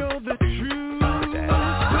 You know the truth.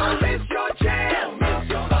 Don't miss your chance.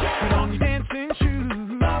 Put on your dancing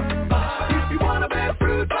shoes. If you want a bad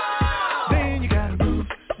fruit, then you gotta move,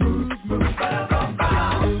 move, move. You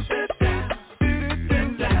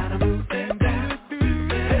gotta move it down.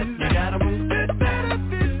 You gotta move it down.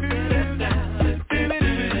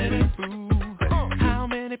 How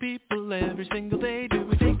many people every single day do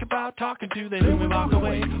we think about talking to them when we walk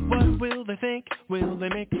away? What will they think? Will they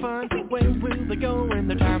make fun? Where will they go when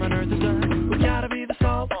their time on earth is done? We gotta be the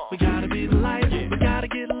salt, we gotta be the light. We gotta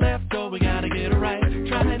get left or we gotta get it right.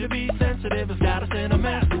 Trying to be sensitive has got us in a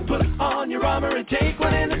mess. Put on your armor and take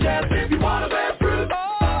one in the chest. If you want a bad fruit,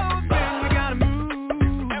 then you gotta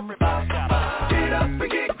move. Everybody gotta get up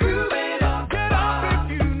and get grooving. Get up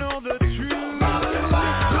if you know the truth.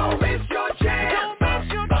 Don't miss your chance. Don't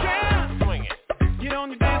miss your chance. Swing it. Get on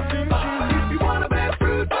your dancing shoes. If you want a bad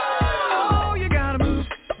fruit, you gotta move,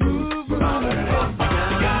 move, move.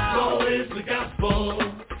 The gospel is the gospel.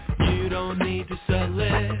 You don't need to sell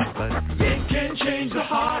it, but it can change the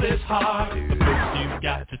hardest heart. But first you've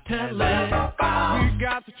got to tell it. We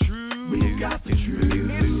got the truth. We got the truth.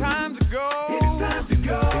 It's time to go. It's time to go.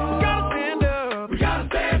 We gotta stand up. We gotta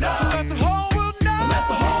stand up. Let the whole world know. Let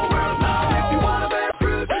the whole world know. If you want a bad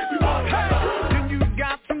fruit, if you want a bad fruit, then you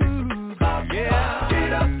got to move. Yeah.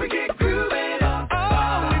 Get up and get grooving.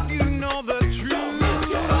 If you know the truth.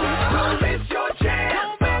 Don't miss your chance.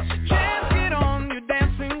 Don't miss your chance. Get on your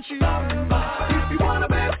dancing shoes. If you want a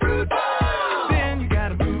bad fruit, then you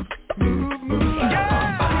gotta move, move, move.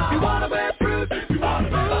 Yeah. If you want a bad fruit, if you want a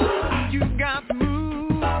bad fruit, you got to move.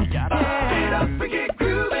 Get up and get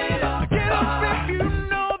grooving. Get up if you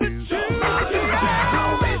know the truth. Yeah.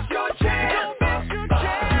 Don't miss your chance. Don't miss your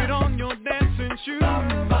chance. Get on your dancing shoes.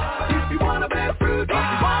 If you want a bad fruit, if you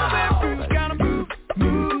want a bad fruit, you gotta move,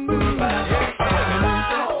 move, move. Yeah.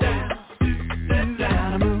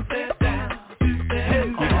 Gotta move it down.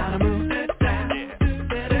 Gotta move it down.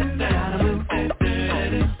 Gotta move it down.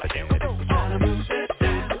 Gotta move it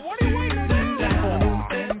down. What are you waiting on? Gotta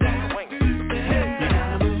move it down.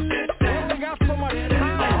 Gotta move it down. We got so much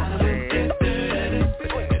time. Gotta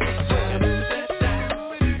move it down.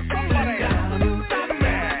 Somebody gotta move it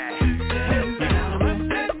down. Gotta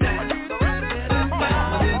move it down.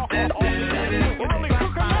 We're only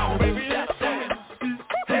cooking now, baby.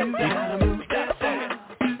 Gotta move it down.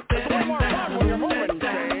 One more time when you're moving,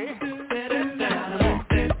 say.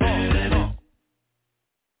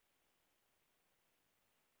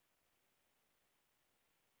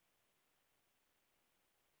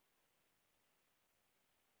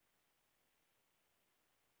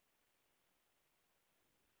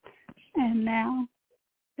 And now,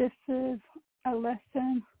 this is a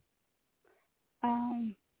lesson,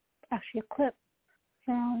 actually a clip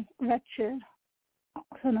from Wretched,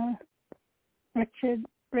 also known as Wretched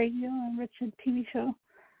Radio and Wretched TV show.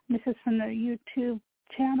 This is from their YouTube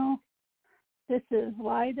channel. This is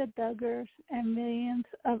why the Duggars and millions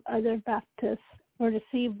of other Baptists were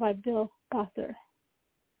deceived by Bill Gothard.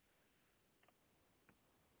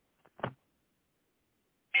 But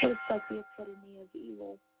it's like the epitome of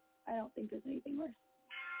evil. I don't think there's anything worse.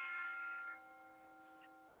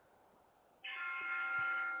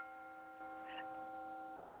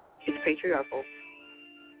 It's patriarchal,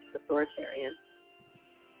 it's authoritarian,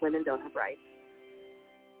 women don't have rights,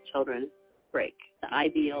 children break. The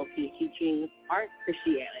IBLP teachings aren't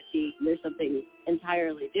Christianity, they're something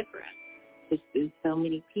entirely different. There's been so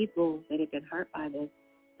many people that have been hurt by this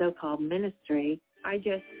so-called ministry. I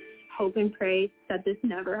just hope and pray that this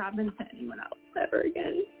never happens to anyone else ever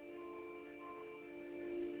again.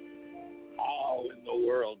 How in the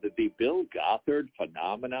world did the Bill Gothard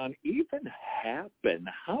phenomenon even happen?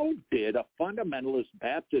 How did a fundamentalist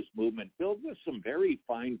Baptist movement filled with some very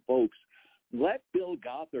fine folks let Bill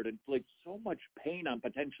Gothard inflict so much pain on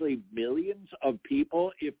potentially millions of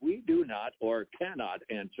people? If we do not or cannot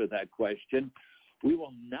answer that question, we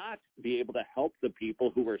will not be able to help the people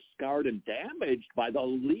who were scarred and damaged by the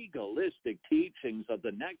legalistic teachings of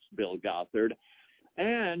the next Bill Gothard.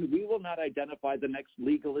 And we will not identify the next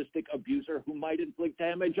legalistic abuser who might inflict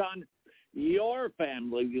damage on your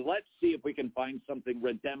family. Let's see if we can find something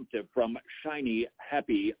redemptive from shiny,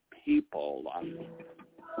 happy people.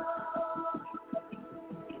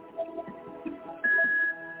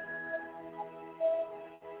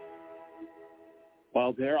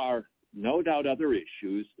 While there are no doubt other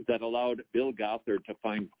issues that allowed Bill Gothard to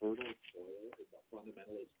find fertile soil in the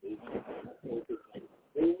fundamentalist movement, focus on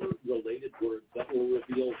 4 related words that will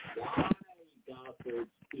reveal why Gothard's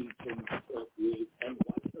teachings took root and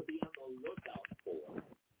what to be on the lookout for.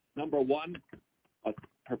 Number 1,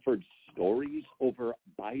 preferred stories over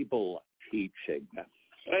Bible teaching.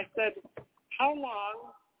 I said, how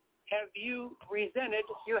long have you resented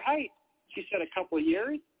your height? She said, a couple of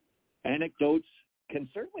years. Anecdotes can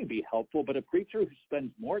certainly be helpful, but a preacher who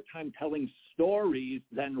spends more time telling stories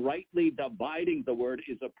than rightly dividing the word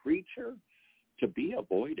is a preacher to be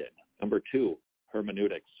avoided. Number 2,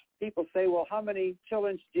 hermeneutics. People say, well, how many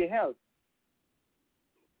children do you have?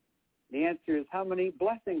 The answer is, how many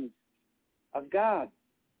blessings of God?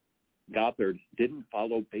 Gothard didn't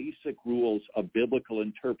follow basic rules of biblical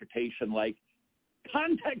interpretation like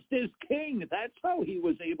context is king. That's how he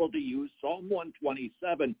was able to use Psalm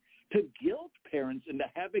 127 to guilt parents into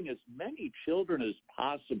having as many children as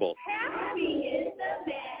possible. Happy is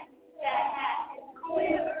the man that has his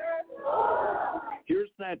quiver. Here's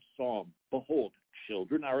that psalm. Behold,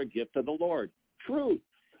 children are a gift of the Lord. Truth,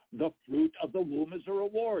 the fruit of the womb is a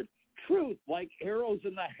reward. Truth, like arrows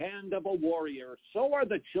in the hand of a warrior, so are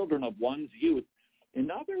the children of one's youth. In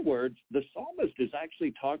other words, the psalmist is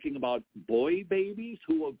actually talking about boy babies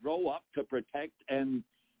who will grow up to protect and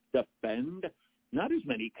defend. Not as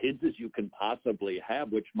many kids as you can possibly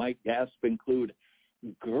have, which might gasp include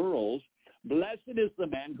girls. Blessed is the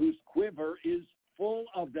man whose quiver is full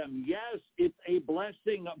of them. Yes, it's a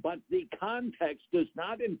blessing, but the context does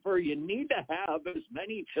not infer you need to have as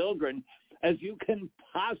many children as you can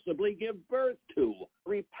possibly give birth to.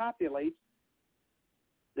 Repopulate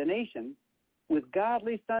the nation with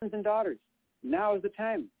godly sons and daughters. Now is the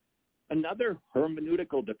time. Another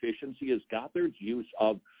hermeneutical deficiency is Gothard's use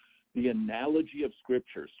of the analogy of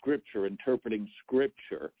Scripture interpreting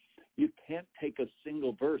Scripture. You can't take a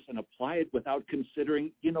single verse and apply it without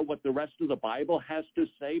considering, what the rest of the Bible has to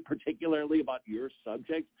say, particularly about your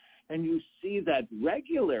subject. And you see that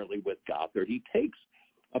regularly with Gothard. He takes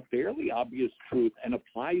a fairly obvious truth and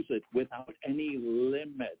applies it without any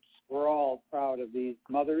limits. We're all proud of these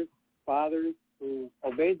mothers, fathers who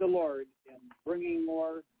obeyed the Lord in bringing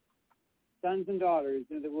more sons and daughters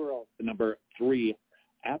into the world. Number 3,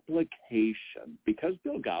 application. Because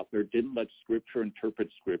Bill Gothard didn't let Scripture interpret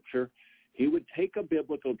Scripture, he would take a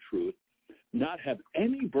biblical truth, not have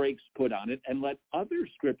any brakes put on it, and let other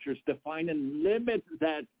Scriptures define and limit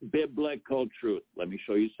that biblical truth. Let me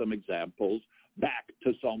show you some examples. Back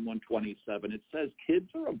to Psalm 127, it says kids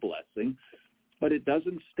are a blessing, but it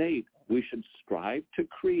doesn't state we should strive to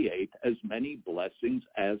create as many blessings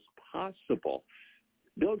as possible.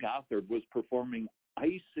 Bill Gothard was performing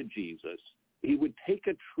eisegesis. He would take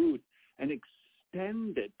a truth and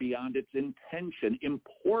extend it beyond its intention,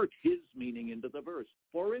 import his meaning into the verse.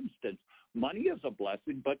 For instance, money is a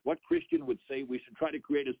blessing, but what Christian would say we should try to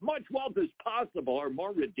create as much wealth as possible, or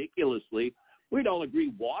more ridiculously, we'd all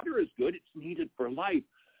agree water is good, it's needed for life.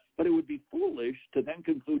 But it would be foolish to then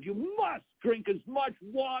conclude you must drink as much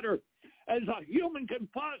water as a human can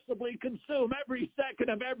possibly consume every second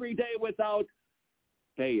of every day without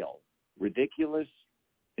fail. Ridiculous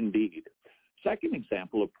indeed. Second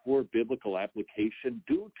example of poor biblical application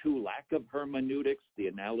due to lack of hermeneutics, the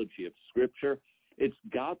analogy of Scripture, it's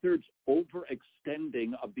Gothard's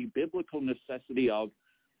overextending of the biblical necessity of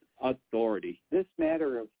authority. This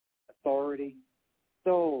matter of authority,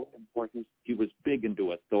 so important. He was big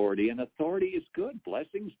into authority, and authority is good.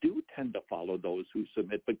 Blessings do tend to follow those who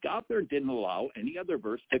submit, but Gothard didn't allow any other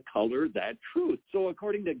verse to color that truth. So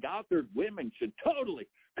according to Gothard, women should totally,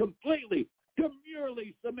 completely,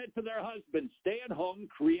 demurely submit to their husbands, stay at home,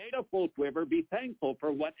 create a full quiver, be thankful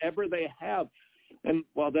for whatever they have. And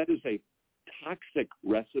while that is a toxic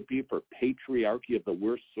recipe for patriarchy of the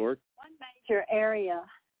worst sort, one major area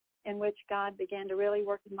in which God began to really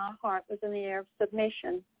work in my heart was in the area of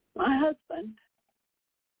submission. My husband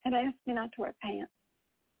had asked me not to wear pants,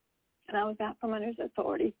 and I was out from under his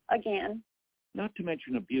authority again. Not to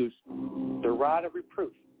mention abuse. The rod of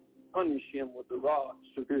reproof. Punish him with the rod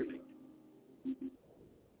severely.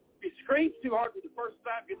 If he screams too hard with the first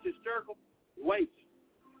time, gets hysterical, waits.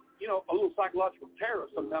 A little psychological terror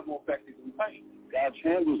sometimes will affect his pain. God's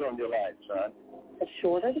hand was on your life, son. The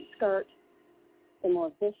shorter the skirt, the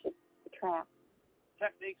more vicious the trap.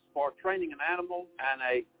 Techniques for training an animal and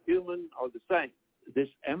a human are the same. This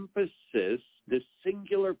emphasis, this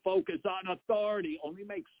singular focus on authority only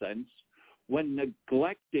makes sense when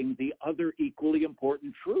neglecting the other equally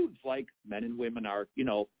important truths, like men and women are,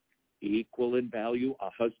 equal in value. A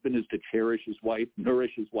husband is to cherish his wife,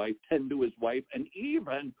 nourish his wife, tend to his wife, and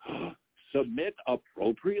even submit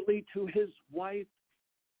appropriately to his wife.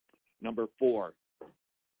 Number 4,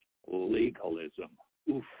 legalism.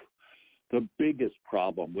 Oof. The biggest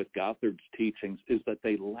problem with Gothard's teachings is that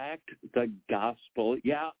they lacked the gospel.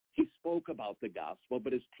 Yeah, he spoke about the gospel,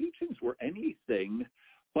 but his teachings were anything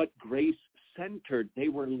but grace-centered. They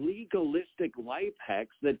were legalistic life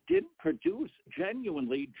hacks that didn't produce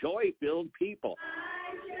genuinely joy-filled people.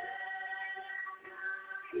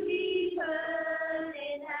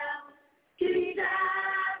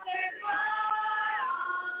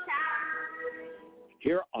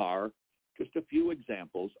 Here are just a few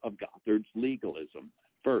examples of Gothard's legalism.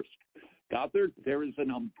 First, Gothard, there is an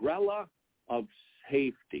umbrella of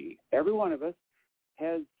safety. Every one of us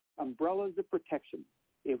has umbrellas of protection.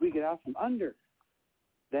 If we get out from under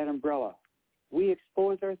that umbrella, we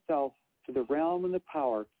expose ourselves to the realm and the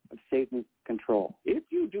power of Satan's control. If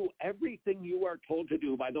you do everything you are told to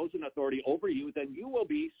do by those in authority over you, then you will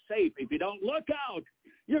be safe. If you don't look out,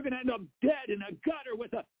 you're going to end up dead in a gutter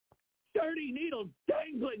with a dirty needle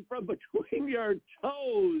dangling from between your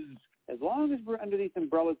toes. As long as we're under these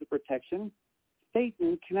umbrellas of protection,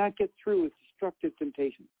 Satan cannot get through with destructive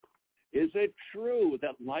temptation. Is it true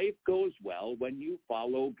that life goes well when you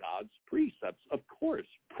follow God's precepts? Of course,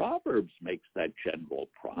 Proverbs makes that general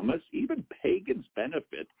promise. Even pagans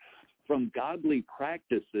benefit from godly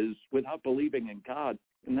practices without believing in God.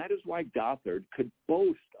 And that is why Gothard could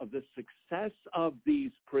boast of the success of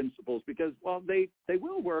these principles because, well, they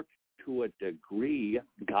will work to a degree.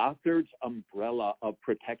 Gothard's umbrella of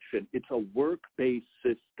protection, it's a work-based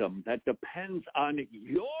system that depends on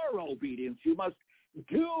your obedience. You must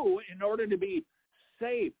do in order to be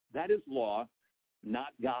safe. That is law, not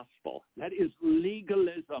gospel. That is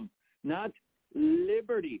legalism, not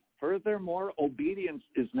liberty. Furthermore, obedience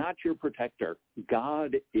is not your protector.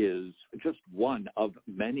 God is just one of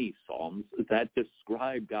many psalms that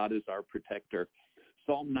describe God as our protector.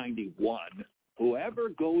 Psalm 91, whoever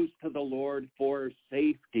goes to the Lord for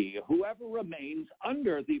safety, whoever remains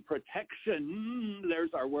under the protection,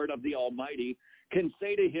 there's our word of the Almighty, can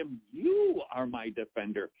say to him, you are my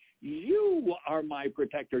defender. You are my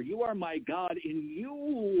protector. You are my God. In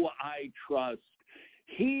you I trust.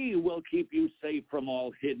 He will keep you safe from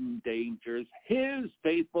all hidden dangers. His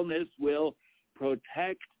faithfulness will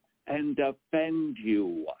protect and defend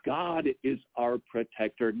you. God is our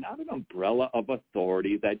protector, not an umbrella of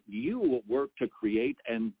authority that you work to create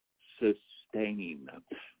and sustain.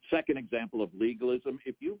 Second example of legalism,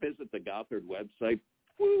 if you visit the Gothard website,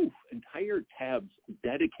 entire tabs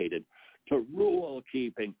dedicated to rule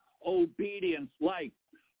keeping, obedience, like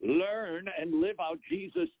learn and live out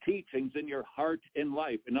Jesus' teachings in your heart and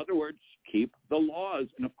life. In other words, keep the laws.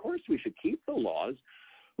 And of course we should keep the laws.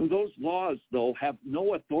 Those laws, though, have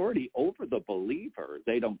no authority over the believer.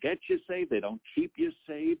 They don't get you saved. They don't keep you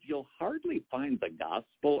saved. You'll hardly find the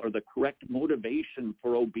gospel or the correct motivation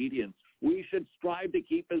for obedience. We should strive to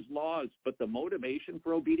keep his laws, but the motivation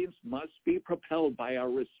for obedience must be propelled by our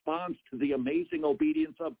response to the amazing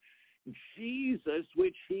obedience of Jesus,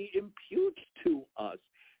 which he imputes to us.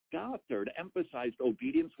 Gothard emphasized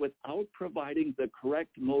obedience without providing the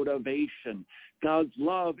correct motivation. God's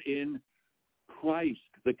love in Christ.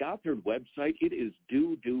 The Gothard website, it is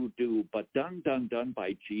do, but done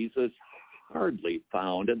by Jesus, hardly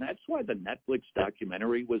found. And that's why the Netflix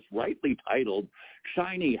documentary was rightly titled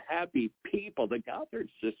Shiny, Happy People. The Gothard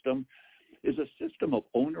system is a system of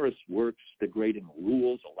onerous works, degrading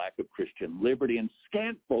rules, a lack of Christian liberty, and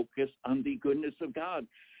scant focus on the goodness of God.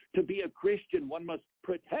 To be a Christian, one must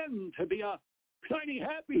pretend to be a shiny,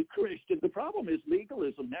 happy Christian. The problem is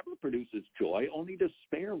legalism never produces joy, only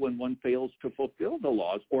despair when one fails to fulfill the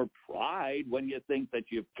laws, or pride when you think that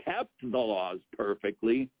you've kept the laws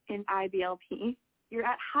perfectly. In IBLP, you're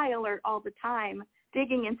at high alert all the time,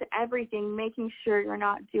 digging into everything, making sure you're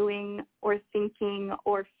not doing or thinking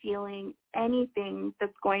or feeling anything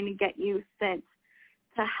that's going to get you sent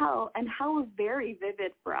to hell. And hell was very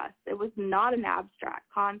vivid for us. It was not an abstract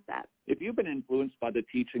concept. If you've been influenced by the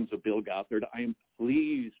teachings of Bill Gothard, I am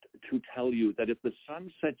pleased to tell you that if the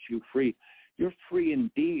Son sets you free, you're free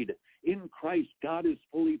indeed. In Christ, God is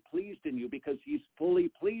fully pleased in you because he's fully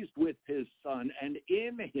pleased with his Son. And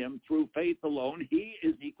in him, through faith alone, he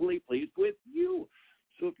is equally pleased with you.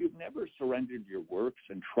 So if you've never surrendered your works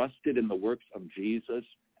and trusted in the works of Jesus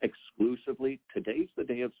exclusively, today's the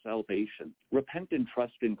day of salvation. Repent and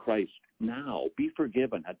trust in Christ now. Be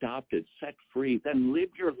forgiven, adopted, set free. Then live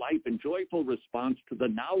your life in joyful response to the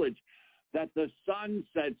knowledge that the Son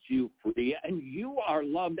sets you free, and you are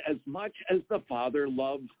loved as much as the Father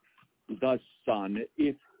loves the Son.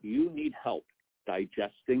 If you need help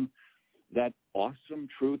digesting that awesome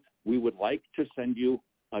truth, we would like to send you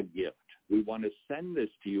a gift. We want to send this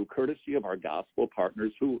to you courtesy of our gospel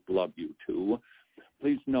partners who love you too.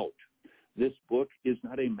 Please note, this book is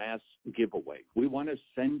not a mass giveaway. We want to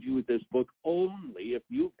send you this book only if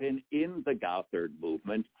you've been in the Gothard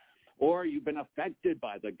movement or you've been affected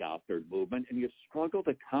by the Gothard movement and you struggle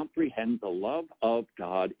to comprehend the love of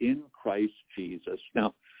God in Christ Jesus.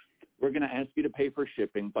 Now, we're going to ask you to pay for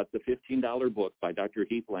shipping, but the $15 book by Dr.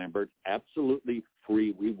 Heath Lambert, absolutely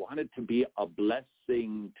free. We want it to be a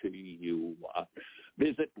blessing to you.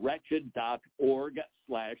 Visit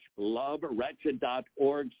wretched.org/love,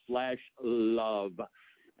 wretched.org/love.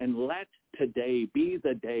 And let today be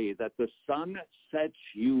the day that the Son sets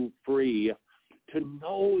you free, to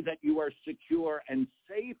know that you are secure and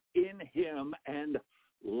safe in him and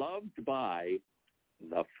loved by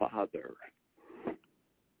the Father.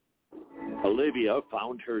 Olivia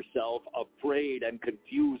found herself afraid and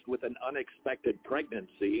confused with an unexpected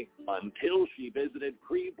pregnancy until she visited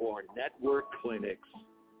preborn network clinics.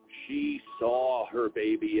 She saw her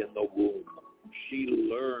baby in the womb. She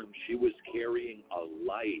learned she was carrying a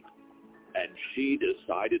life, and she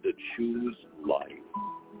decided to choose life.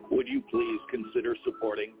 Would you please consider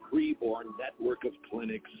supporting Preborn Network of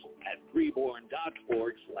Clinics at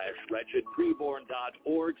preborn.org/wretched,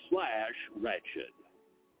 preborn.org/wretched.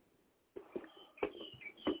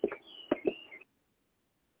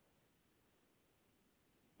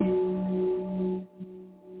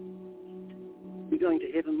 You're going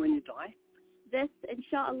to heaven when you die? This,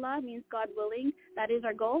 inshallah, means God willing. That is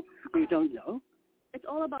our goal. You don't know? It's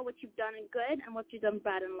all about what you've done in good and what you've done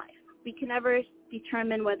bad in life. We can never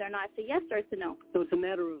determine whether or not it's a yes or it's a no. So it's a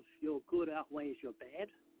matter of your good outweighs your bad?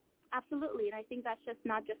 Absolutely, and I think that's just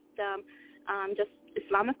not just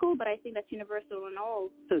Islamical, but I think that's universal in all.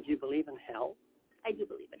 So do you believe in hell? I do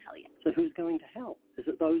believe in hell, yes. So who's going to hell? Is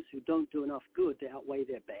it those who don't do enough good to outweigh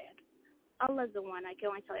their bad? Allah's the one. I can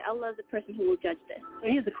only tell you. Allah is the person who will judge this. So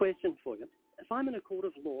here's a question for you. If I'm in a court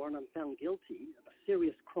of law and I'm found guilty of a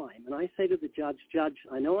serious crime, and I say to the judge, Judge,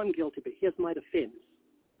 I know I'm guilty, but here's my defense.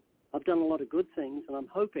 I've done a lot of good things, and I'm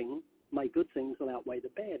hoping my good things will outweigh the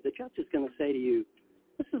bad. The judge is going to say to you,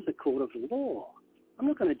 this is a court of law. I'm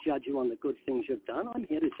not going to judge you on the good things you've done. I'm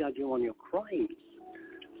here to judge you on your crimes.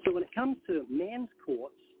 So when it comes to man's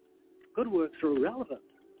courts, good works are irrelevant.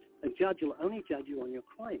 A judge will only judge you on your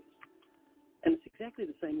crimes. And it's exactly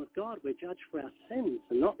the same with God. We're judged for our sins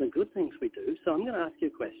and not the good things we do. So I'm going to ask you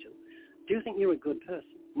a question. Do you think you're a good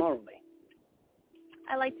person, morally?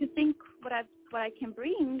 I like to think what I can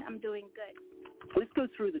bring, I'm doing good. Let's go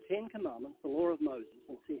through the 10 Commandments, the law of Moses,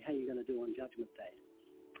 and see how you're going to do on Judgment Day.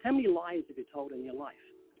 How many lies have you told in your life?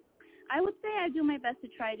 I would say I do my best to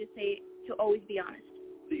try to always be honest.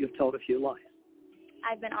 That you've told a few lies.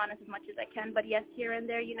 I've been honest as much as I can, but yes, here and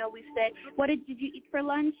there, we've said, did you eat for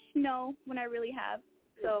lunch? No, when I really have.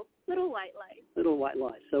 So, little white lies. Little white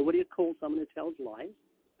lies. So what do you call someone who tells lies?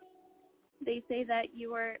 They say that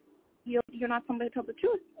you're not somebody who tells the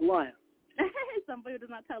truth. A liar. Somebody who does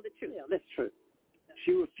not tell the truth. Yeah, that's true.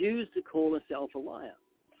 She refused to call herself a liar.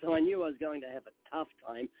 So I knew I was going to have a tough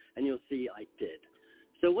time, and you'll see I did.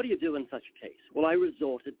 So what do you do in such a case? Well, I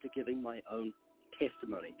resorted to giving my own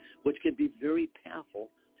testimony, which can be very powerful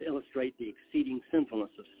to illustrate the exceeding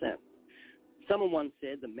sinfulness of sin. Someone once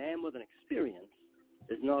said, the man with an experience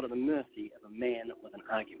is not at the mercy of a man with an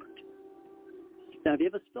argument. Now, have you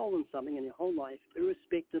ever stolen something in your whole life,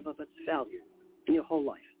 irrespective of its value, in your whole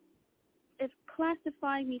life? It's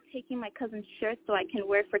classifying me taking my cousin's shirt so I can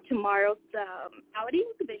wear for tomorrow's outing.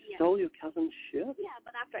 You stole your cousin's shirt? Yeah,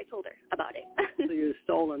 but after I told her about it. So you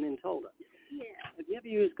stole and then told her? Yeah. Have you ever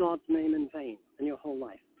used God's name in vain in your whole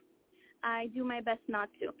life? I do my best not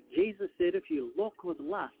to. Jesus said if you look with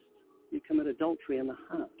lust, you commit adultery in the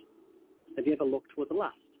heart. Have you ever looked with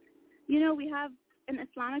lust? We have an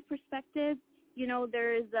Islamic perspective.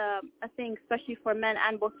 There is a thing, especially for men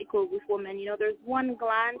and both equal with women. There's one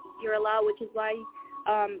glance you're allowed, which is why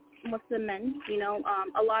Muslim men,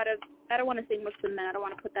 a lot of, I don't want to say Muslim men, I don't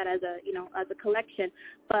want to put that as a collection,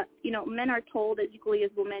 but, men are told as equally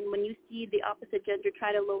as women, when you see the opposite gender,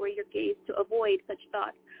 try to lower your gaze to avoid such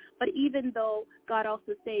thoughts. But even though God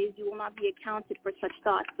also says you will not be accounted for such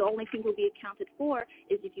thoughts, the only thing you'll be accounted for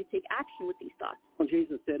is if you take action with these thoughts. Well,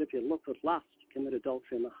 Jesus said if you look with lust, you commit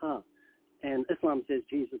adultery in the heart. And Islam says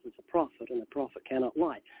Jesus is a prophet, and a prophet cannot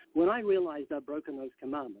lie. When I realized I'd broken those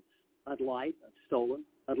commandments, I'd lied, I'd stolen,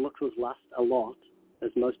 I'd looked with lust a lot, as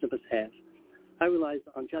most of us have. I realized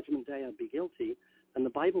on Judgment Day I'd be guilty, and the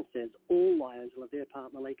Bible says all liars will have their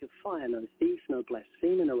part in the lake of fire. No thief, no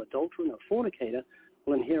blasphemer, no adulterer, no fornicator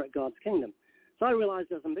will inherit God's kingdom. So I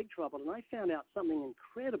realized I was in big trouble, and I found out something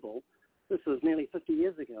incredible this was nearly 50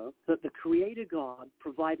 years ago, that the Creator God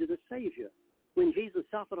provided a Savior. When Jesus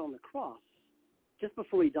suffered on the cross, just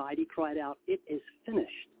before he died, he cried out, "It is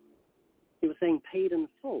finished." He was saying paid in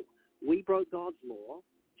full. We broke God's law.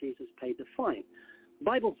 Jesus paid the fine. The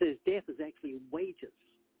Bible says death is actually wages.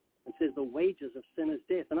 It says the wages of sin is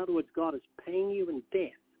death. In other words, God is paying you in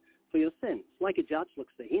death for your sins. Like a judge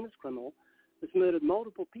looks at a heinous criminal who's murdered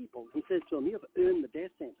multiple people and says to him, "You have earned the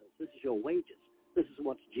death sentence. This is your wages. This is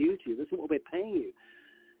what's due to you. This is what we're paying you."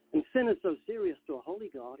 And sin is so serious to a holy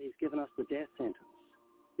God, he's given us the death sentence.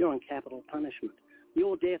 You're on capital punishment.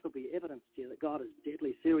 Your death will be evidence to you that God is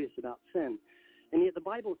deadly serious about sin. And yet the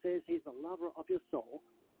Bible says he's the lover of your soul,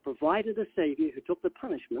 provided a Savior who took the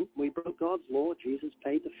punishment. We broke God's law. Jesus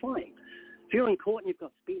paid the fine. If you're in court and you've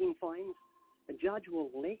got speeding fines, a judge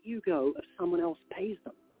will let you go if someone else pays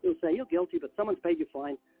them. He'll say, "You're guilty, but someone's paid your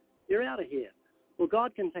fine. You're out of here." Well,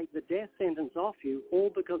 God can take the death sentence off you all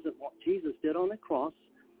because of what Jesus did on the cross.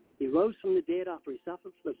 He rose from the dead after he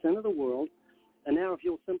suffered for the sin of the world. And now if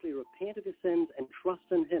you'll simply repent of your sins and trust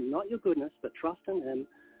in him, not your goodness, but trust in him,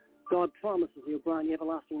 God promises he'll grant you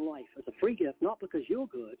everlasting life as a free gift, not because you're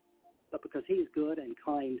good, but because he's good and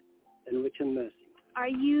kind and rich in mercy. Are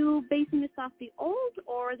you basing this off the Old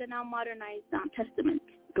or the now modernized Testament?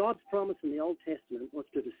 God's promise in the Old Testament was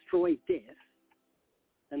to destroy death,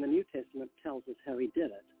 and the New Testament tells us how he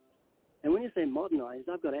did it. And when you say modernized,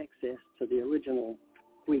 I've got access to the original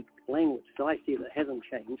Greek language, so I see that it hasn't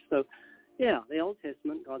changed. So, yeah, the Old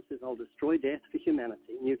Testament, God says, "I'll destroy death for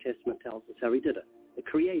humanity." New Testament tells us how he did it. The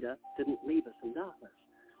Creator didn't leave us in darkness,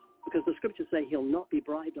 because the Scriptures say he'll not be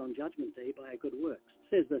bribed on Judgment Day by our good works. It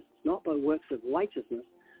says this, "It's not by works of righteousness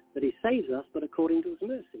that he saves us, but according to his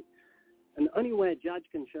mercy." And the only way a judge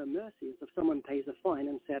can show mercy is if someone pays a fine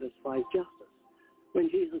and satisfies justice. When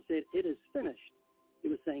Jesus said, "It is finished," he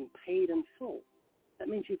was saying paid in full. That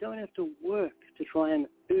means you don't have to work to try and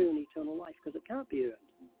earn eternal life, because it can't be earned.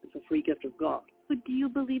 It's a free gift of God. But do you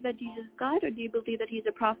believe that Jesus is God, or do you believe that he's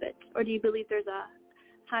a prophet? Or do you believe there's a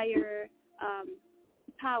higher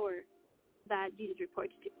power that Jesus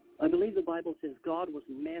reports to? I believe the Bible says God was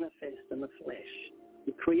manifest in the flesh.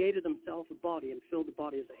 He created himself a body and filled the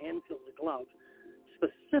body as a hand fills a glove,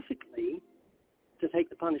 specifically to take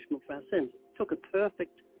the punishment for our sins. It took a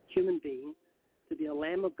perfect human being to be a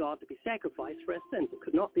Lamb of God to be sacrificed for our sins. It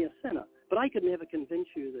could not be a sinner. But I could never convince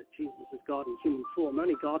you that Jesus is God in human form.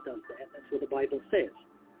 Only God does that. That's what the Bible says.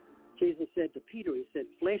 Jesus said to Peter, he said,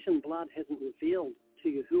 "Flesh and blood hasn't revealed to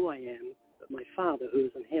you who I am, but my Father who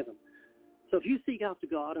is in heaven." So if you seek after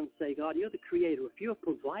God and say, "God, you're the Creator. If you have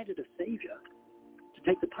provided a Savior to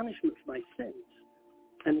take the punishment for my sins,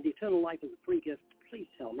 and that eternal life is a free gift, please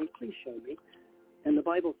tell me, please show me." And the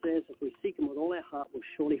Bible says if we seek him with all our heart, we'll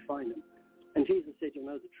surely find him. And Jesus said, "You'll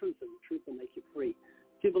know the truth, and the truth will make you free."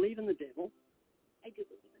 Do you believe in the devil? I do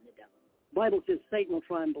believe in the devil. The Bible says Satan will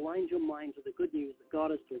try and blind your minds with the good news that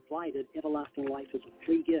God has provided everlasting life as a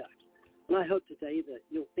free gift. And I hope today that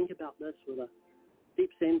you'll think about this with a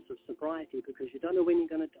deep sense of sobriety, because you don't know when you're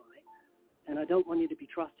going to die. And I don't want you to be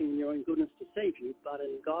trusting in your own goodness to save you, but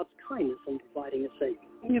in God's kindness in providing a Savior.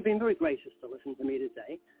 And you've been very gracious to listen to me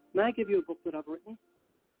today. May I give you a book that I've written?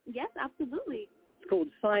 Yes, absolutely. It's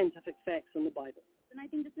called Scientific Facts in the Bible. And I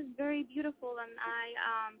think this is very beautiful, and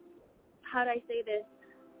how do I say this?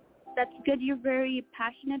 That's good. You're very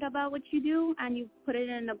passionate about what you do, and you put it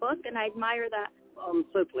in a book, and I admire that. I'm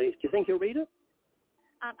so pleased. Do you think you'll read it?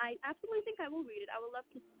 I absolutely think I will read it. I would love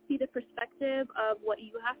to see the perspective of what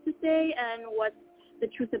you have to say and what's the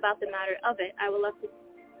truth about the matter of it. I would love to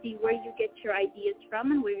see where you get your ideas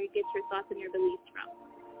from and where you get your thoughts and your beliefs from.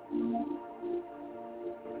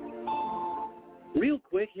 Real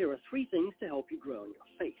quick, here are 3 things to help you grow in your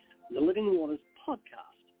faith. The Living Waters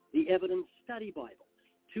podcast, the Evidence Study Bible,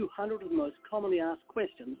 200 of the most commonly asked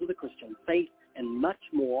questions of the Christian faith, and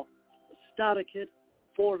much more. The Starter Kit,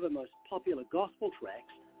 4 of the most popular gospel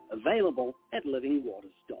tracks, available at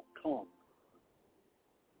livingwaters.com.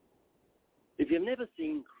 If you've never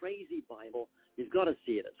seen Crazy Bible, you've got to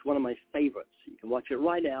see it. It's one of my favorites. You can watch it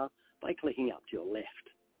right now by clicking up to your left.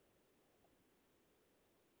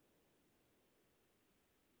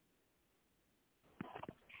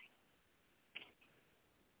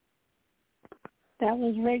 That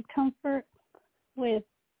was Ray Comfort with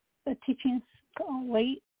the teachings.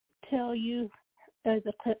 Wait till you,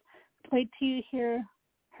 the clip. Wait till you hear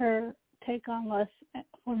her take on lust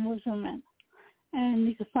for Muslim men, and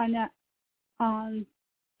you can find that on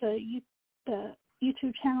the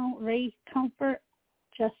YouTube channel Ray Comfort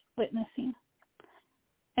Just Witnessing.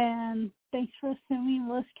 And thanks for listening,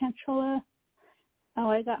 Melissa Cantrola.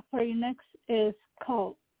 What I got for you next is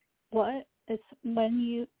called What? It's when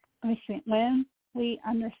you when we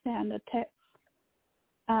understand the text.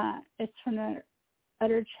 It's from the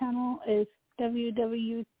other channel is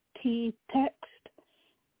WWT Text,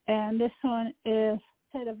 and this one is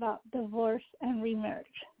said about divorce and remarriage.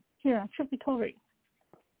 Here on Truth Be Told Radio.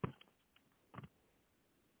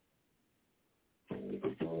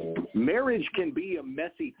 Marriage can be a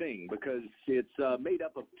messy thing because it's made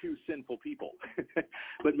up of two sinful people.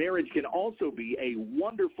 But marriage can also be a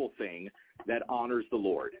wonderful thing that honors the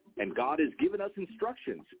Lord. And God has given us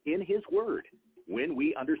instructions in His Word when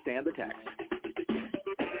we understand the text.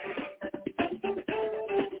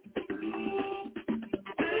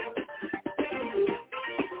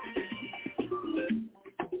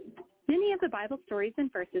 Many of the Bible stories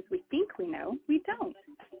and verses we think we know, we don't.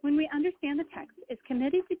 When we understand the text, is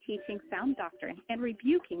committed to teaching sound doctrine and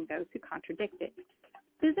rebuking those who contradict it.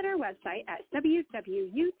 Visit our website at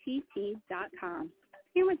www.utt.com.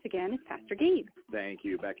 Here once again is Pastor Gabe. Thank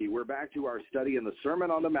you, Becky. We're back to our study in the Sermon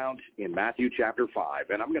on the Mount in Matthew chapter 5.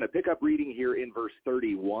 And I'm going to pick up reading here in verse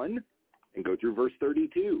 31 and go through verse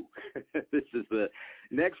 32. This is the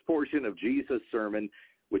next portion of Jesus' sermon,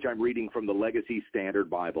 which I'm reading from the Legacy Standard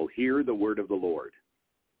Bible. Hear the word of the Lord.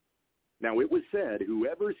 Now it was said,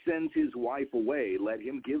 whoever sends his wife away, let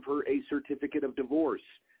him give her a certificate of divorce.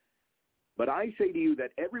 But I say to you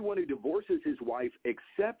that everyone who divorces his wife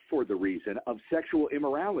except for the reason of sexual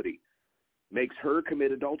immorality makes her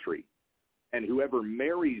commit adultery. And whoever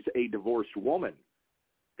marries a divorced woman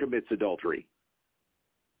commits adultery.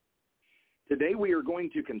 Today we are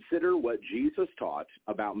going to consider what Jesus taught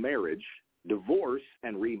about marriage, divorce,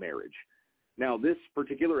 and remarriage. Now, this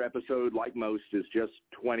particular episode, like most, is just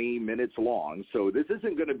 20 minutes long, so this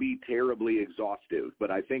isn't going to be terribly exhaustive,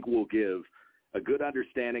 but I think we'll give a good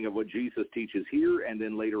understanding of what Jesus teaches here and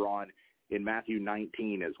then later on in Matthew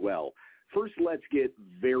 19 as well. First, let's get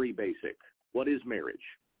very basic. What is marriage?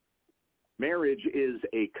 Marriage is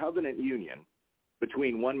a covenant union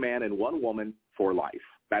between one man and one woman for life.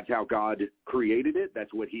 That's how God created it.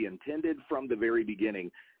 That's what He intended from the very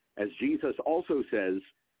beginning. As Jesus also says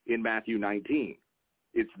in Matthew 19.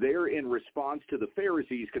 It's there in response to the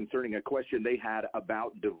Pharisees concerning a question they had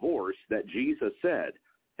about divorce that Jesus said,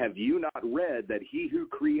 have you not read that He who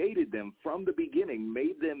created them from the beginning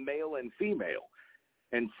made them male and female,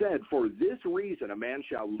 and said, for this reason a man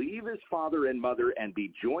shall leave his father and mother and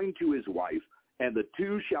be joined to his wife, and the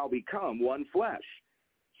two shall become one flesh.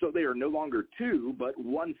 So they are no longer two, but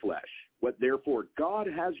one flesh. What therefore God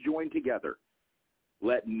has joined together,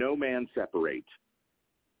 let no man separate.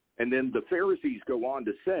 And then the Pharisees go on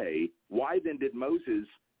to say, why then did Moses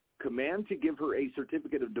command to give her a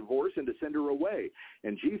certificate of divorce and to send her away?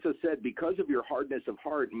 And Jesus said, because of your hardness of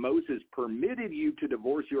heart, Moses permitted you to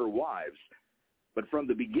divorce your wives, but from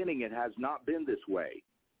the beginning it has not been this way.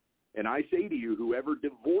 And I say to you, whoever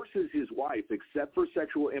divorces his wife except for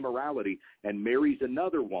sexual immorality and marries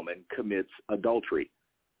another woman commits adultery.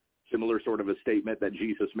 Similar sort of a statement that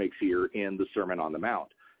Jesus makes here in the Sermon on the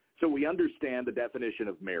Mount. So we understand the definition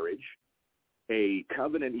of marriage, a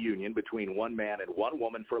covenant union between one man and one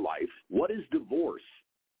woman for life. What is divorce?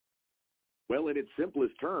 Well, in its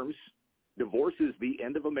simplest terms, divorce is the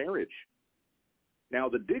end of a marriage. Now,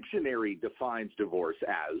 the dictionary defines divorce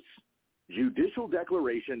as judicial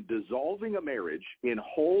declaration dissolving a marriage in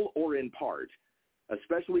whole or in part,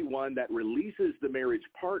 especially one that releases the marriage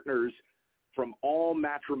partners from all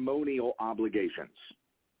matrimonial obligations.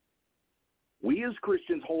 We as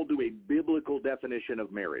Christians hold to a biblical definition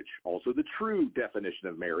of marriage, also the true definition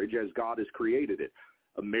of marriage as God has created it.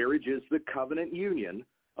 A marriage is the covenant union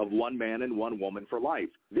of one man and one woman for life.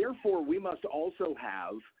 Therefore, we must also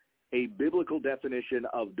have a biblical definition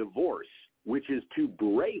of divorce, which is to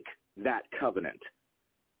break that covenant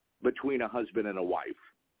between a husband and a wife.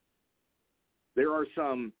 There are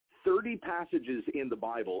some 30 passages in the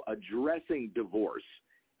Bible addressing divorce,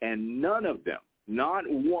 and none of them, not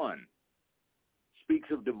one, speaks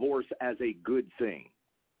of divorce as a good thing.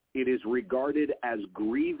 It is regarded as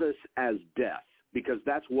grievous as death, because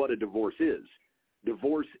that's what a divorce is.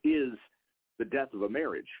 Divorce is the death of a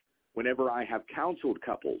marriage. Whenever I have counseled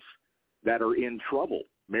couples that are in trouble,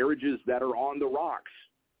 marriages that are on the rocks,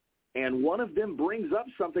 and one of them brings up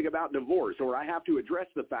something about divorce, or I have to address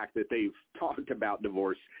the fact that they've talked about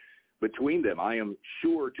divorce between them, I am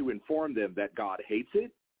sure to inform them that God hates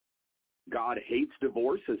it. God hates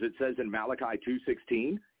divorce, as it says in Malachi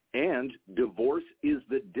 2:16, and divorce is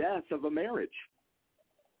the death of a marriage.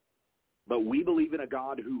 But we believe in a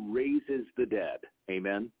God who raises the dead,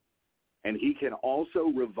 amen? And He can also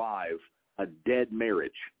revive a dead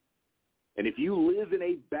marriage. And if you live in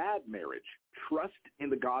a bad marriage, trust in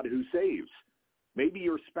the God who saves. Maybe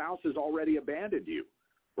your spouse has already abandoned you,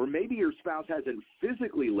 Or maybe your spouse hasn't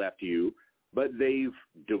physically left you, but they've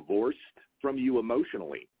divorced from you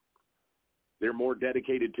emotionally. They're more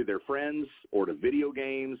dedicated to their friends or to video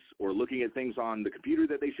games or looking at things on the computer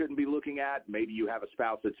that they shouldn't be looking at. Maybe you have a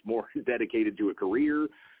spouse that's more dedicated to a career,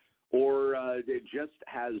 or it just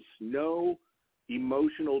has no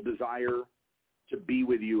emotional desire to be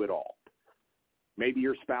with you at all. Maybe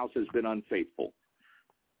your spouse has been unfaithful.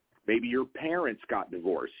 Maybe your parents got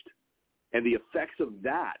divorced, and the effects of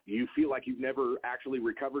that, you feel like you've never actually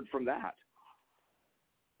recovered from that.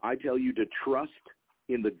 I tell you to trust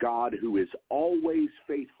in the God who is always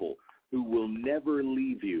faithful, who will never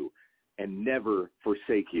leave you and never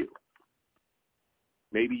forsake you.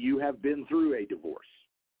 Maybe you have been through a divorce,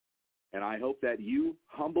 and I hope that you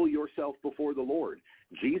humble yourself before the Lord.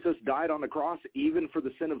 Jesus died on the cross even for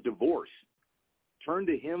the sin of divorce. Turn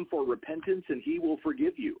to him for repentance, and he will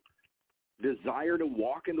forgive you. Desire to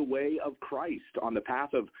walk in the way of Christ on the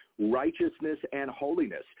path of righteousness and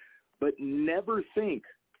holiness, but never think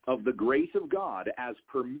of the grace of God as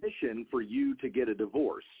permission for you to get a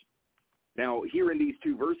divorce. Now, here in these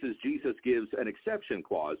two verses, Jesus gives an exception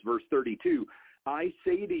clause. Verse 32, I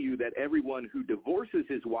say to you that everyone who divorces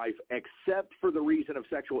his wife except for the reason of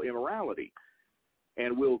sexual immorality.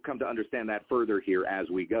 And we'll come to understand that further here as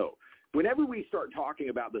we go. Whenever we start talking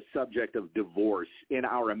about the subject of divorce in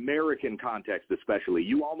our American context especially,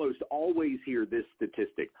 you almost always hear this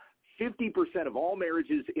statistic. 50% of all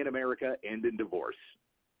marriages in America end in divorce,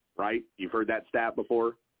 right? You've heard that stat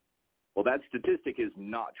before? Well, that statistic is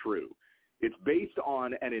not true. It's based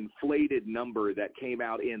on an inflated number that came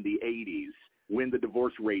out in the 80s when the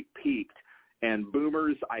divorce rate peaked. And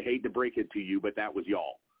boomers, I hate to break it to you, but that was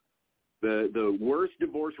y'all. The worst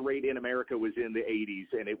divorce rate in America was in the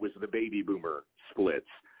 80s, and it was the baby boomer splits.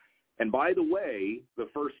 And by the way, the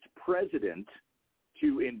first president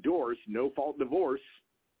to endorse no-fault divorce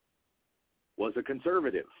was a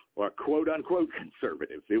conservative, or a quote-unquote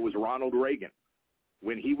conservative. It was Ronald Reagan.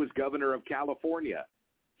 When he was governor of California,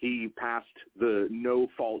 he passed the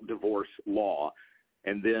no-fault divorce law.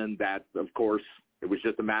 And then that, of course, it was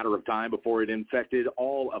just a matter of time before it infected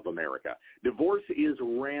all of America. Divorce is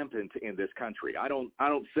rampant in this country. I don't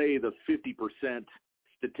say the 50%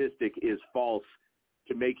 statistic is false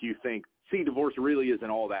to make you think, see, divorce really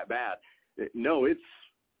isn't all that bad. No, it's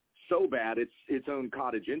so bad it's its own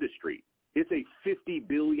cottage industry. It's a $50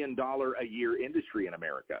 billion a year industry in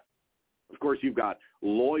America. Of course, you've got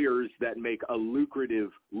lawyers that make a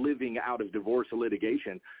lucrative living out of divorce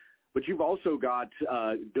litigation. But you've also got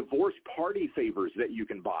divorce party favors that you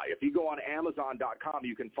can buy. If you go on Amazon.com,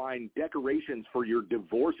 you can find decorations for your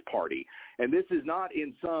divorce party. And this is not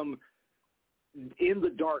in some in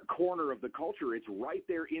the dark corner of the culture. It's right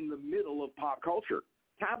there in the middle of pop culture.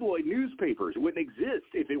 Tabloid newspapers wouldn't exist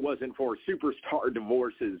if it wasn't for superstar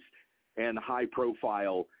divorces and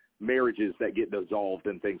high-profile marriages that get dissolved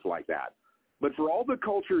and things like that. But for all the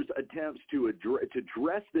culture's attempts to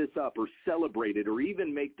dress this up or celebrate it or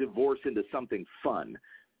even make divorce into something fun,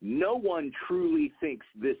 no one truly thinks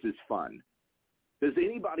this is fun. Does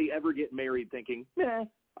anybody ever get married thinking,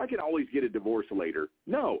 I can always get a divorce later?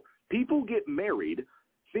 No. People get married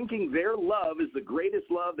thinking their love is the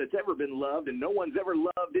greatest love that's ever been loved, and no one's ever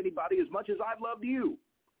loved anybody as much as I've loved you.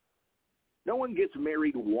 No one gets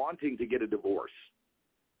married wanting to get a divorce.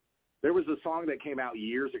 There was a song that came out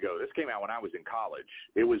years ago. This came out when I was in college.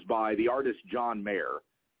 It was by the artist John Mayer.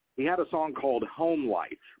 He had a song called Home Life,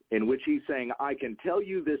 in which he sang, I can tell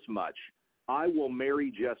you this much, I will marry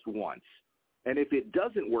just once. And if it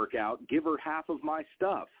doesn't work out, give her half of my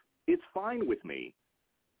stuff. It's fine with me.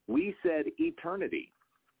 We said eternity.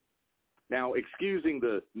 Now, excusing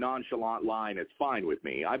the nonchalant line, it's fine with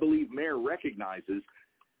me, I believe Mayer recognizes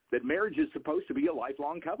that marriage is supposed to be a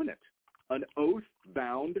lifelong covenant. An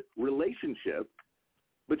oath-bound relationship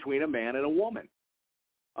between a man and a woman,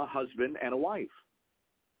 a husband and a wife.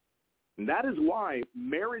 And that is why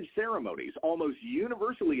marriage ceremonies almost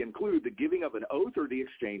universally include the giving of an oath or the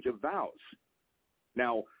exchange of vows.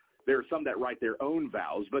 Now, there are some that write their own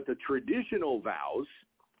vows, but the traditional vows,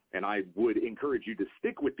 and I would encourage you to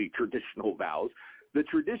stick with the traditional vows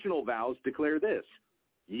declare this,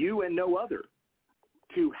 you and no other,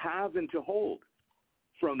 to have and to hold,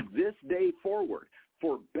 from this day forward,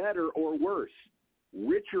 for better or worse,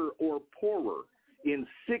 richer or poorer, in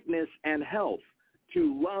sickness and health,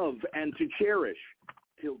 to love and to cherish,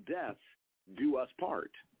 till death do us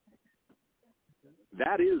part.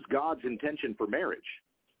 That is God's intention for marriage.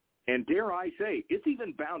 And dare I say, it's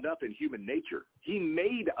even bound up in human nature. He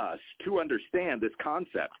made us to understand this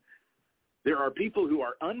concept. There are people who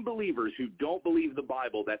are unbelievers who don't believe the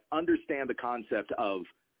Bible that understand the concept of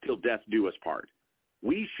till death do us part.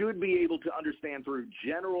 We should be able to understand through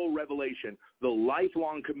general revelation the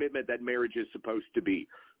lifelong commitment that marriage is supposed to be.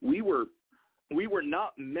 We were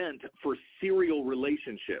not meant for serial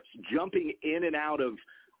relationships, jumping in and out of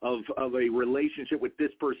a relationship with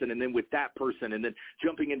this person and then with that person and then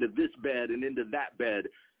jumping into this bed and into that bed.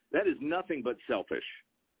 That is nothing but selfish.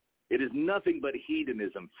 It is nothing but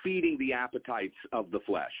hedonism, feeding the appetites of the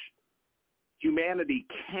flesh. Humanity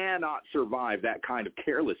cannot survive that kind of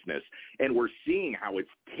carelessness, and we're seeing how it's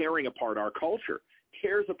tearing apart our culture,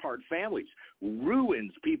 tears apart families,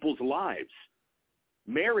 ruins people's lives.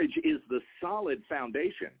 Marriage is the solid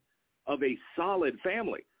foundation of a solid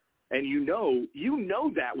family. And you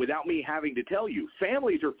know that without me having to tell you.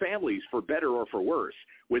 Families are families for better or for worse.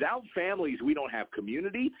 Without families, we don't have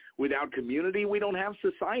community. Without community, we don't have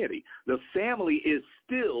society. The family is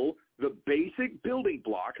still the basic building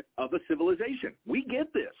block of a civilization. We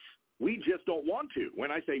get this. We just don't want to. When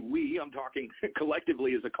I say we, I'm talking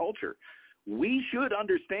collectively as a culture. We should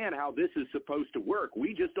understand how this is supposed to work.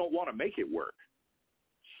 We just don't want to make it work.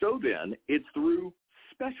 So then, it's through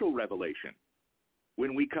special revelation,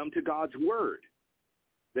 when we come to God's word,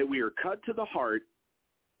 that we are cut to the heart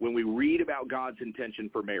when we read about God's intention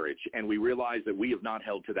for marriage and we realize that we have not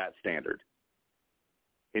held to that standard.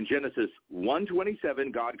 In Genesis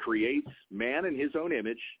 1:27, God creates man in his own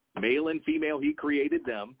image, male and female he created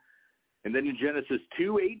them. And then in Genesis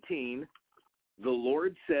 2:18, the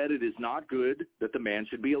Lord said, it is not good that the man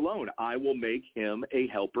should be alone. I will make him a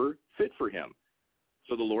helper fit for him.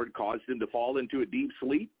 So the Lord caused him to fall into a deep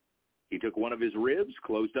sleep. He took one of his ribs,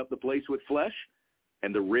 closed up the place with flesh,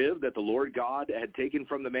 and the rib that the Lord God had taken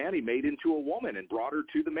from the man, he made into a woman and brought her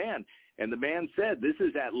to the man. And the man said, this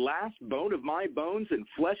is at last bone of my bones and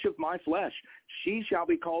flesh of my flesh. She shall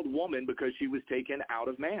be called woman because she was taken out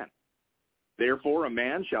of man. Therefore a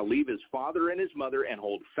man shall leave his father and his mother and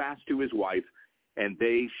hold fast to his wife, and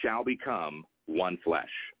they shall become one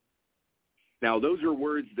flesh. Now, those are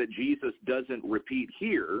words that Jesus doesn't repeat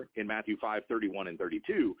here in Matthew 5:31 and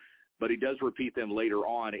 32, but he does repeat them later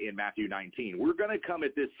on in Matthew 19. We're going to come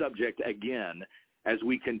at this subject again as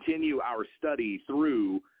we continue our study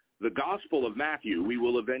through the Gospel of Matthew. We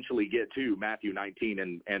will eventually get to Matthew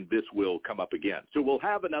 19, and this will come up again. So we'll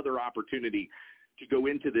have another opportunity to go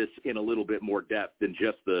into this in a little bit more depth than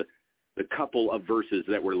just the couple of verses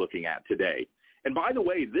that we're looking at today. And by the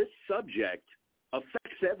way, this subject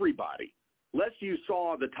affects everybody. Lest you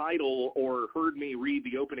saw the title or heard me read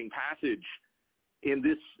the opening passage in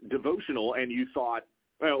this devotional and you thought,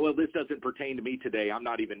 well, this doesn't pertain to me today. I'm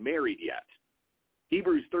not even married yet.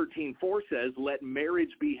 Hebrews 13:4 says, let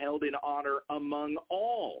marriage be held in honor among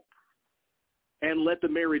all, and let the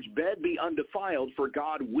marriage bed be undefiled, for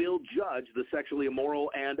God will judge the sexually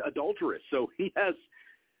immoral and adulterous. So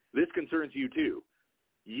this concerns you too.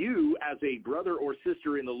 You, as a brother or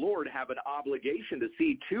sister in the Lord, have an obligation to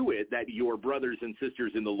see to it that your brothers and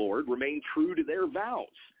sisters in the Lord remain true to their vows.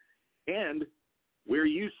 And where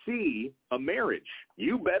you see a marriage,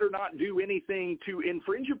 you better not do anything to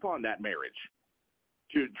infringe upon that marriage,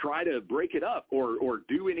 to try to break it up or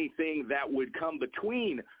do anything that would come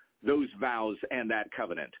between those vows and that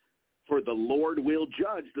covenant. For the Lord will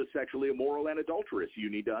judge the sexually immoral and adulterous.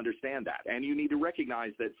 You need to understand that. And you need to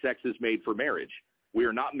recognize that sex is made for marriage. We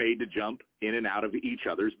are not made to jump in and out of each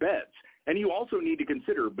other's beds. And you also need to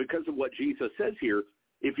consider, because of what Jesus says here,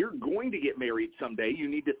 if you're going to get married someday, you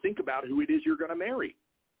need to think about who it is you're going to marry.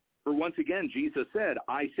 For once again, Jesus said,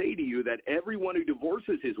 I say to you that everyone who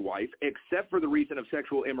divorces his wife, except for the reason of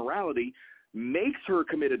sexual immorality, makes her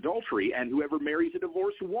commit adultery, and whoever marries a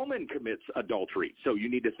divorced woman commits adultery. So you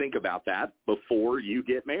need to think about that before you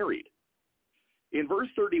get married. In verse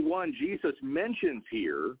 31, Jesus mentions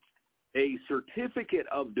here a certificate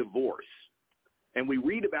of divorce. And we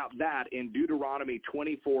read about that in Deuteronomy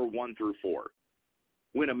 24:1-4.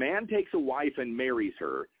 When a man takes a wife and marries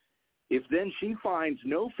her, if then she finds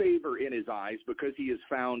no favor in his eyes because he has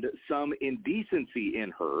found some indecency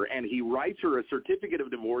in her, and he writes her a certificate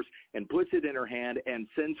of divorce and puts it in her hand and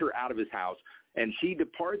sends her out of his house, and she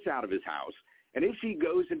departs out of his house, and if she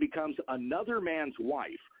goes and becomes another man's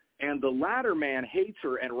wife, and the latter man hates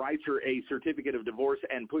her and writes her a certificate of divorce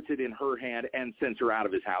and puts it in her hand and sends her out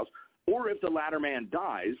of his house, or if the latter man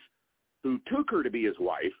dies, who took her to be his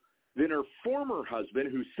wife, then her former husband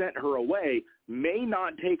who sent her away may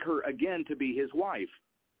not take her again to be his wife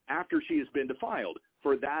after she has been defiled,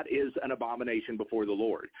 for that is an abomination before the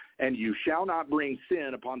Lord. And you shall not bring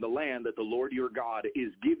sin upon the land that the Lord your God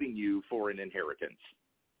is giving you for an inheritance.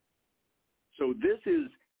 So this is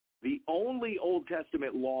the only Old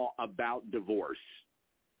Testament law about divorce.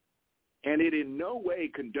 And it in no way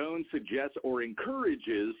condones, suggests, or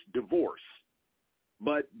encourages divorce.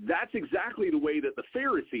 But that's exactly the way that the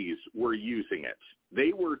Pharisees were using it.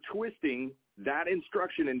 They were twisting that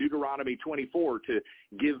instruction in Deuteronomy 24 to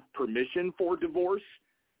give permission for divorce,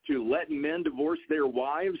 to let men divorce their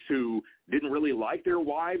wives who didn't really like their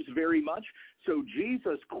wives very much. So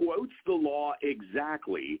Jesus quotes the law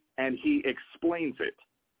exactly, and he explains it.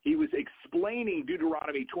 He was explaining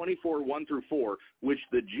Deuteronomy 24, 1 through 4, which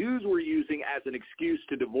the Jews were using as an excuse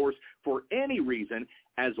to divorce for any reason,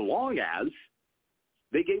 as long as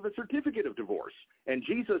they gave a certificate of divorce. And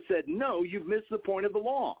Jesus said, no, you've missed the point of the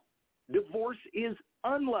law. Divorce is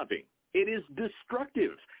unloving. It is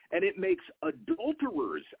destructive, and it makes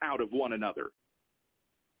adulterers out of one another.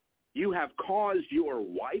 You have caused your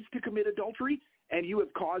wife to commit adultery, and you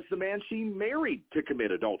have caused the man she married to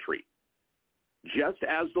commit adultery. Just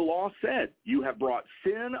as the law said, you have brought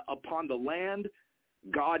sin upon the land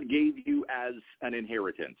God gave you as an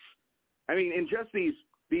inheritance. I mean, in just these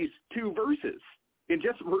two verses, in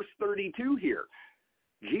just verse 32 here,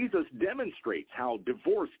 Jesus demonstrates how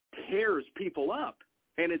divorce tears people up.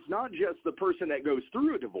 And it's not just the person that goes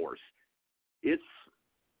through a divorce. It's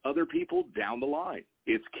other people down the line.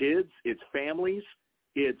 It's kids, it's families,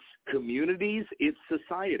 it's communities, it's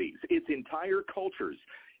societies, it's entire cultures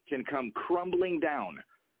can come crumbling down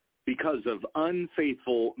because of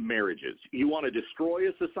unfaithful marriages. You want to destroy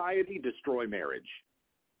a society? Destroy marriage.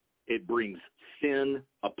 It brings sin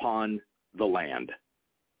upon the land.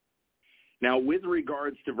 Now, with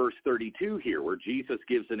regards to verse 32 here, where Jesus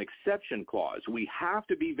gives an exception clause, we have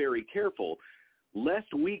to be very careful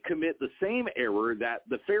lest we commit the same error that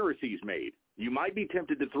the Pharisees made. You might be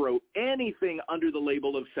tempted to throw anything under the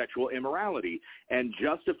label of sexual immorality and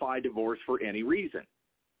justify divorce for any reason.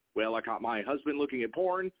 Well, I caught my husband looking at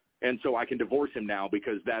porn, and so I can divorce him now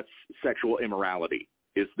because that's sexual immorality.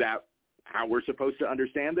 Is that how we're supposed to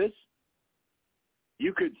understand this?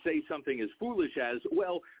 You could say something as foolish as,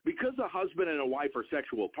 well, because a husband and a wife are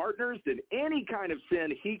sexual partners, then any kind of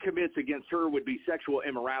sin he commits against her would be sexual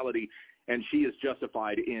immorality, and she is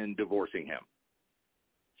justified in divorcing him.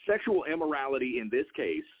 Sexual immorality in this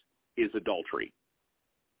case is adultery.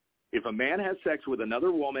 If a man has sex with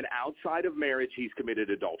another woman outside of marriage, he's committed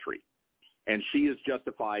adultery, and she is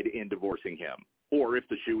justified in divorcing him. Or if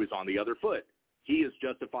the shoe is on the other foot, he is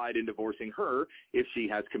justified in divorcing her if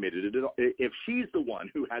she's the one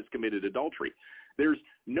who has committed adultery. There's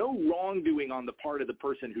no wrongdoing on the part of the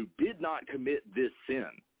person who did not commit this sin.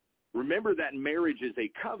 Remember that marriage is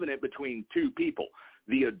a covenant between two people.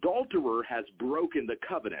 The adulterer has broken the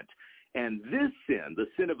covenant, and this sin, the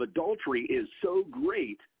sin of adultery, is so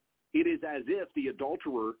great, it is as if the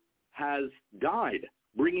adulterer has died,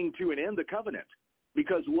 bringing to an end the covenant.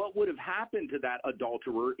 Because what would have happened to that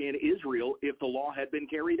adulterer in Israel if the law had been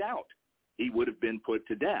carried out? He would have been put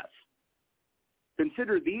to death.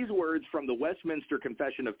 Consider these words from the Westminster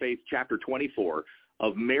Confession of Faith, chapter 24,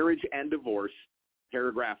 of Marriage and Divorce,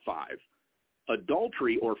 paragraph 5.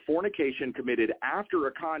 Adultery or fornication committed after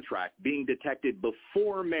a contract being detected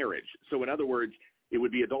before marriage. So in other words, it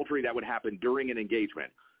would be adultery that would happen during an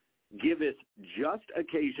engagement. Giveth just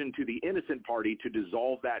occasion to the innocent party to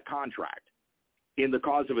dissolve that contract. In the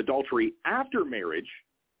cause of adultery after marriage,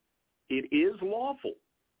 it is lawful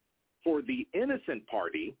for the innocent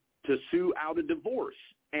party to sue out a divorce,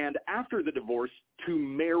 and after the divorce to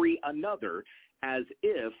marry another as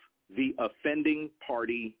if the offending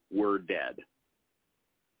party were dead.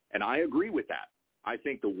 And I agree with that. I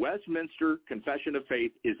think the Westminster Confession of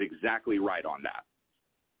Faith is exactly right on that.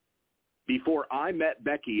 Before I met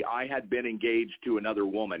Becky, I had been engaged to another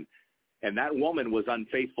woman, and that woman was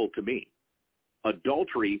unfaithful to me.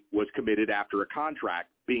 Adultery was committed after a contract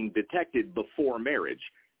being detected before marriage,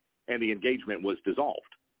 and the engagement was dissolved.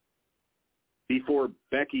 Before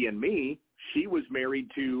Becky and me, she was married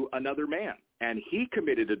to another man, and he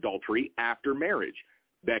committed adultery after marriage.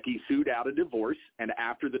 Becky sued out a divorce, and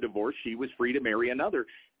after the divorce, she was free to marry another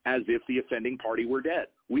as if the offending party were dead.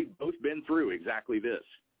 We've both been through exactly this.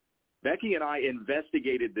 Becky and I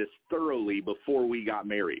investigated this thoroughly before we got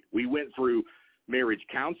married. We went through marriage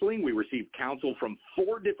counseling. We received counsel from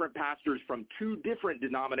 4 different pastors from 2 different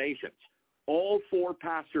denominations. All 4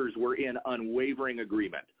 pastors were in unwavering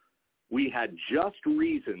agreement. We had just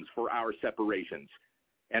reasons for our separations,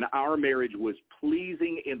 and our marriage was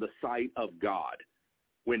pleasing in the sight of God.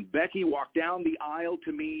 When Becky walked down the aisle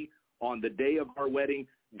to me on the day of our wedding,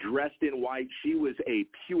 dressed in white, she was a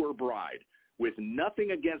pure bride with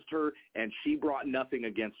nothing against her, and she brought nothing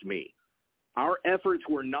against me. Our efforts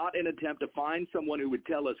were not an attempt to find someone who would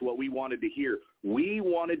tell us what we wanted to hear. We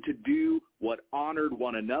wanted to do what honored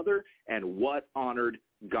one another and what honored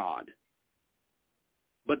God.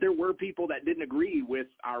 But there were people that didn't agree with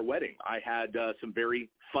our wedding. I had some very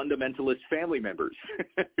fundamentalist family members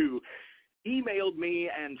who emailed me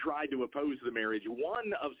and tried to oppose the marriage.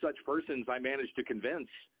 One of such persons I managed to convince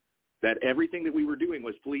that everything that we were doing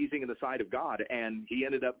was pleasing in the sight of God, and he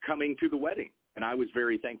ended up coming to the wedding, and I was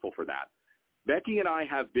very thankful for that. Becky and I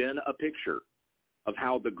have been a picture of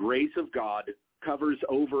how the grace of God covers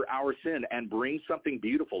over our sin and brings something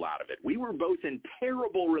beautiful out of it. We were both in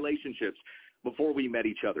terrible relationships before we met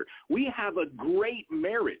each other. We have a great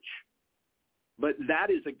marriage, but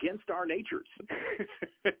that is against our natures.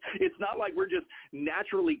 It's not like we're just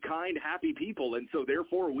naturally kind, happy people, and so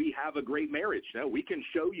therefore we have a great marriage. No, we can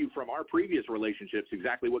show you from our previous relationships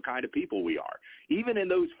exactly what kind of people we are. Even in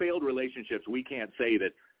those failed relationships, we can't say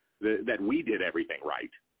that we did everything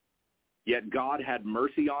right. Yet God had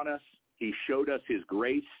mercy on us. He showed us his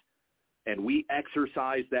grace, and we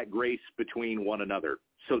exercised that grace between one another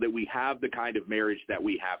so that we have the kind of marriage that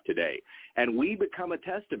we have today. And we become a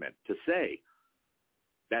testament to say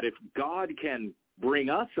that if God can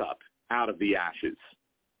bring us up out of the ashes,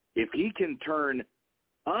 if he can turn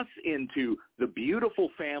us into the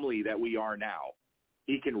beautiful family that we are now,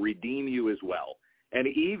 he can redeem you as well. And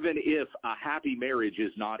even if a happy marriage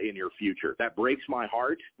is not in your future, that breaks my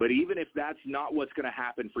heart. But even if that's not what's going to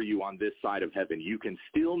happen for you on this side of heaven, you can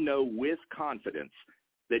still know with confidence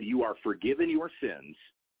that you are forgiven your sins.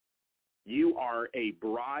 You are a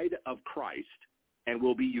bride of Christ and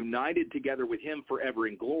will be united together with him forever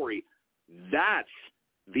in glory. That's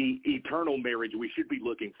the eternal marriage we should be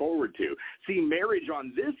looking forward to. See, marriage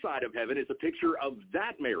on this side of heaven is a picture of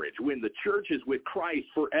that marriage when the church is with Christ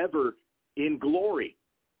forever in glory.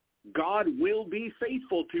 God will be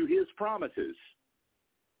faithful to his promises,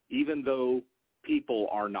 even though people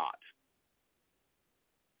are not.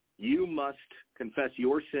 You must confess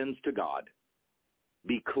your sins to God,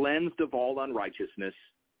 be cleansed of all unrighteousness,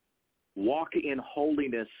 walk in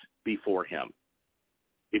holiness before him.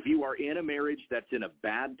 If you are in a marriage that's in a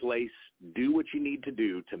bad place, do what you need to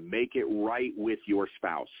do to make it right with your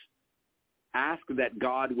spouse. Ask that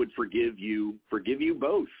God would forgive you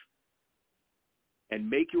both, and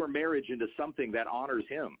make your marriage into something that honors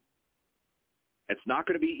him. It's not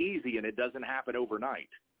going to be easy, and it doesn't happen overnight.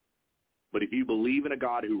 But if you believe in a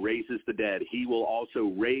God who raises the dead, he will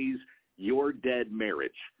also raise your dead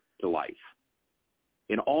marriage to life.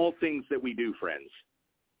 In all things that we do, friends,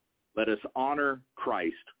 let us honor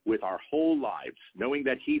Christ with our whole lives, knowing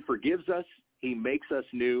that he forgives us, he makes us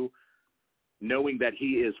new, knowing that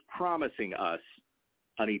he is promising us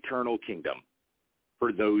an eternal kingdom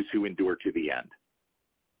for those who endure to the end.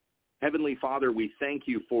 Heavenly Father, we thank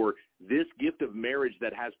you for this gift of marriage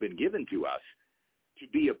that has been given to us to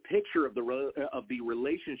be a picture of the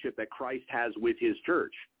relationship that Christ has with his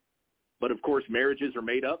church. But of course, marriages are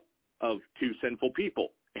made up of two sinful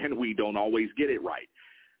people, and we don't always get it right.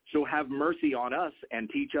 So have mercy on us and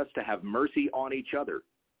teach us to have mercy on each other,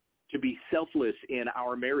 to be selfless in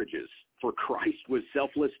our marriages, for Christ was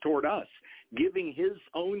selfless toward us, giving his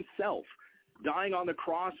own self, dying on the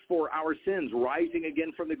cross for our sins, rising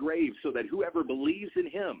again from the grave so that whoever believes in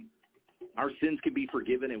him, our sins can be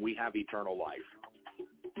forgiven and we have eternal life.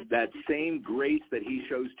 That same grace that he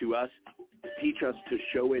shows to us, teach us to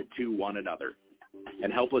show it to one another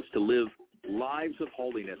and help us to live lives of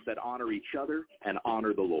holiness that honor each other and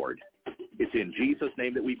honor the Lord. It's in Jesus'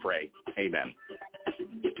 name that we pray. Amen.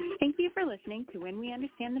 Thank you for listening to When We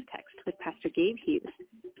Understand the Text with Pastor Gabe Hughes.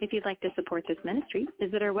 If you'd like to support this ministry,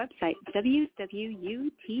 visit our website, www.utt.com,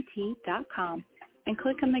 and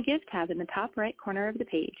click on the Give tab in the top right corner of the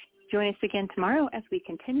page. Join us again tomorrow as we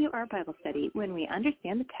continue our Bible study When We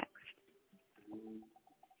Understand the Text.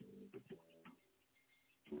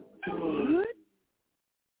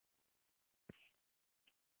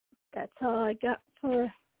 That's all I got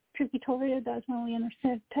for Truth Be Told Radio. That's When We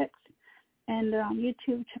Understand the Text. And on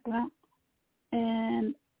YouTube, check them out.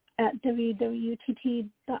 And at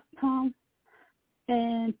www.utt.com.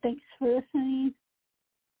 And thanks for listening.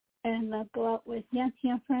 And go out with Yancy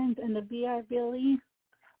and friends and the BRBLE.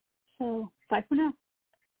 So, bye for now.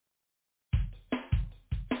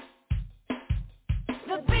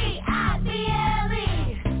 The BIBLE.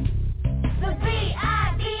 The BIBLE.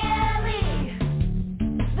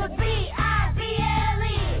 The BIBLE.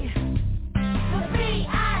 The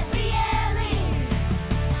BIBLE.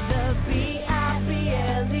 The BIBLE.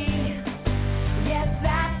 Yes,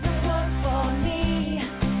 that's the book for me.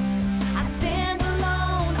 I stand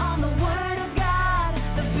alone on the Word of God.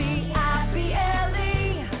 The BIBLE.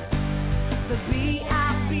 The BIBLE.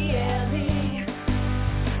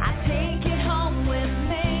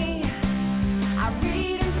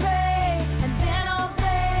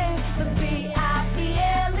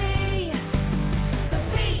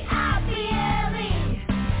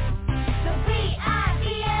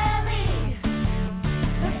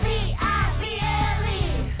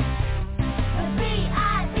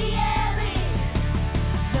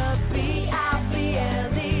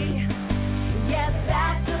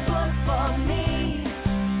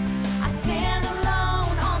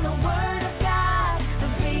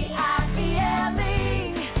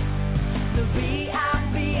 be